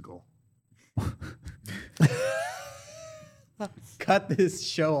the Musical. Cut this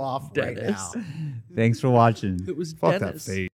show off right now. Thanks for watching. It was Fuck Dennis. that face.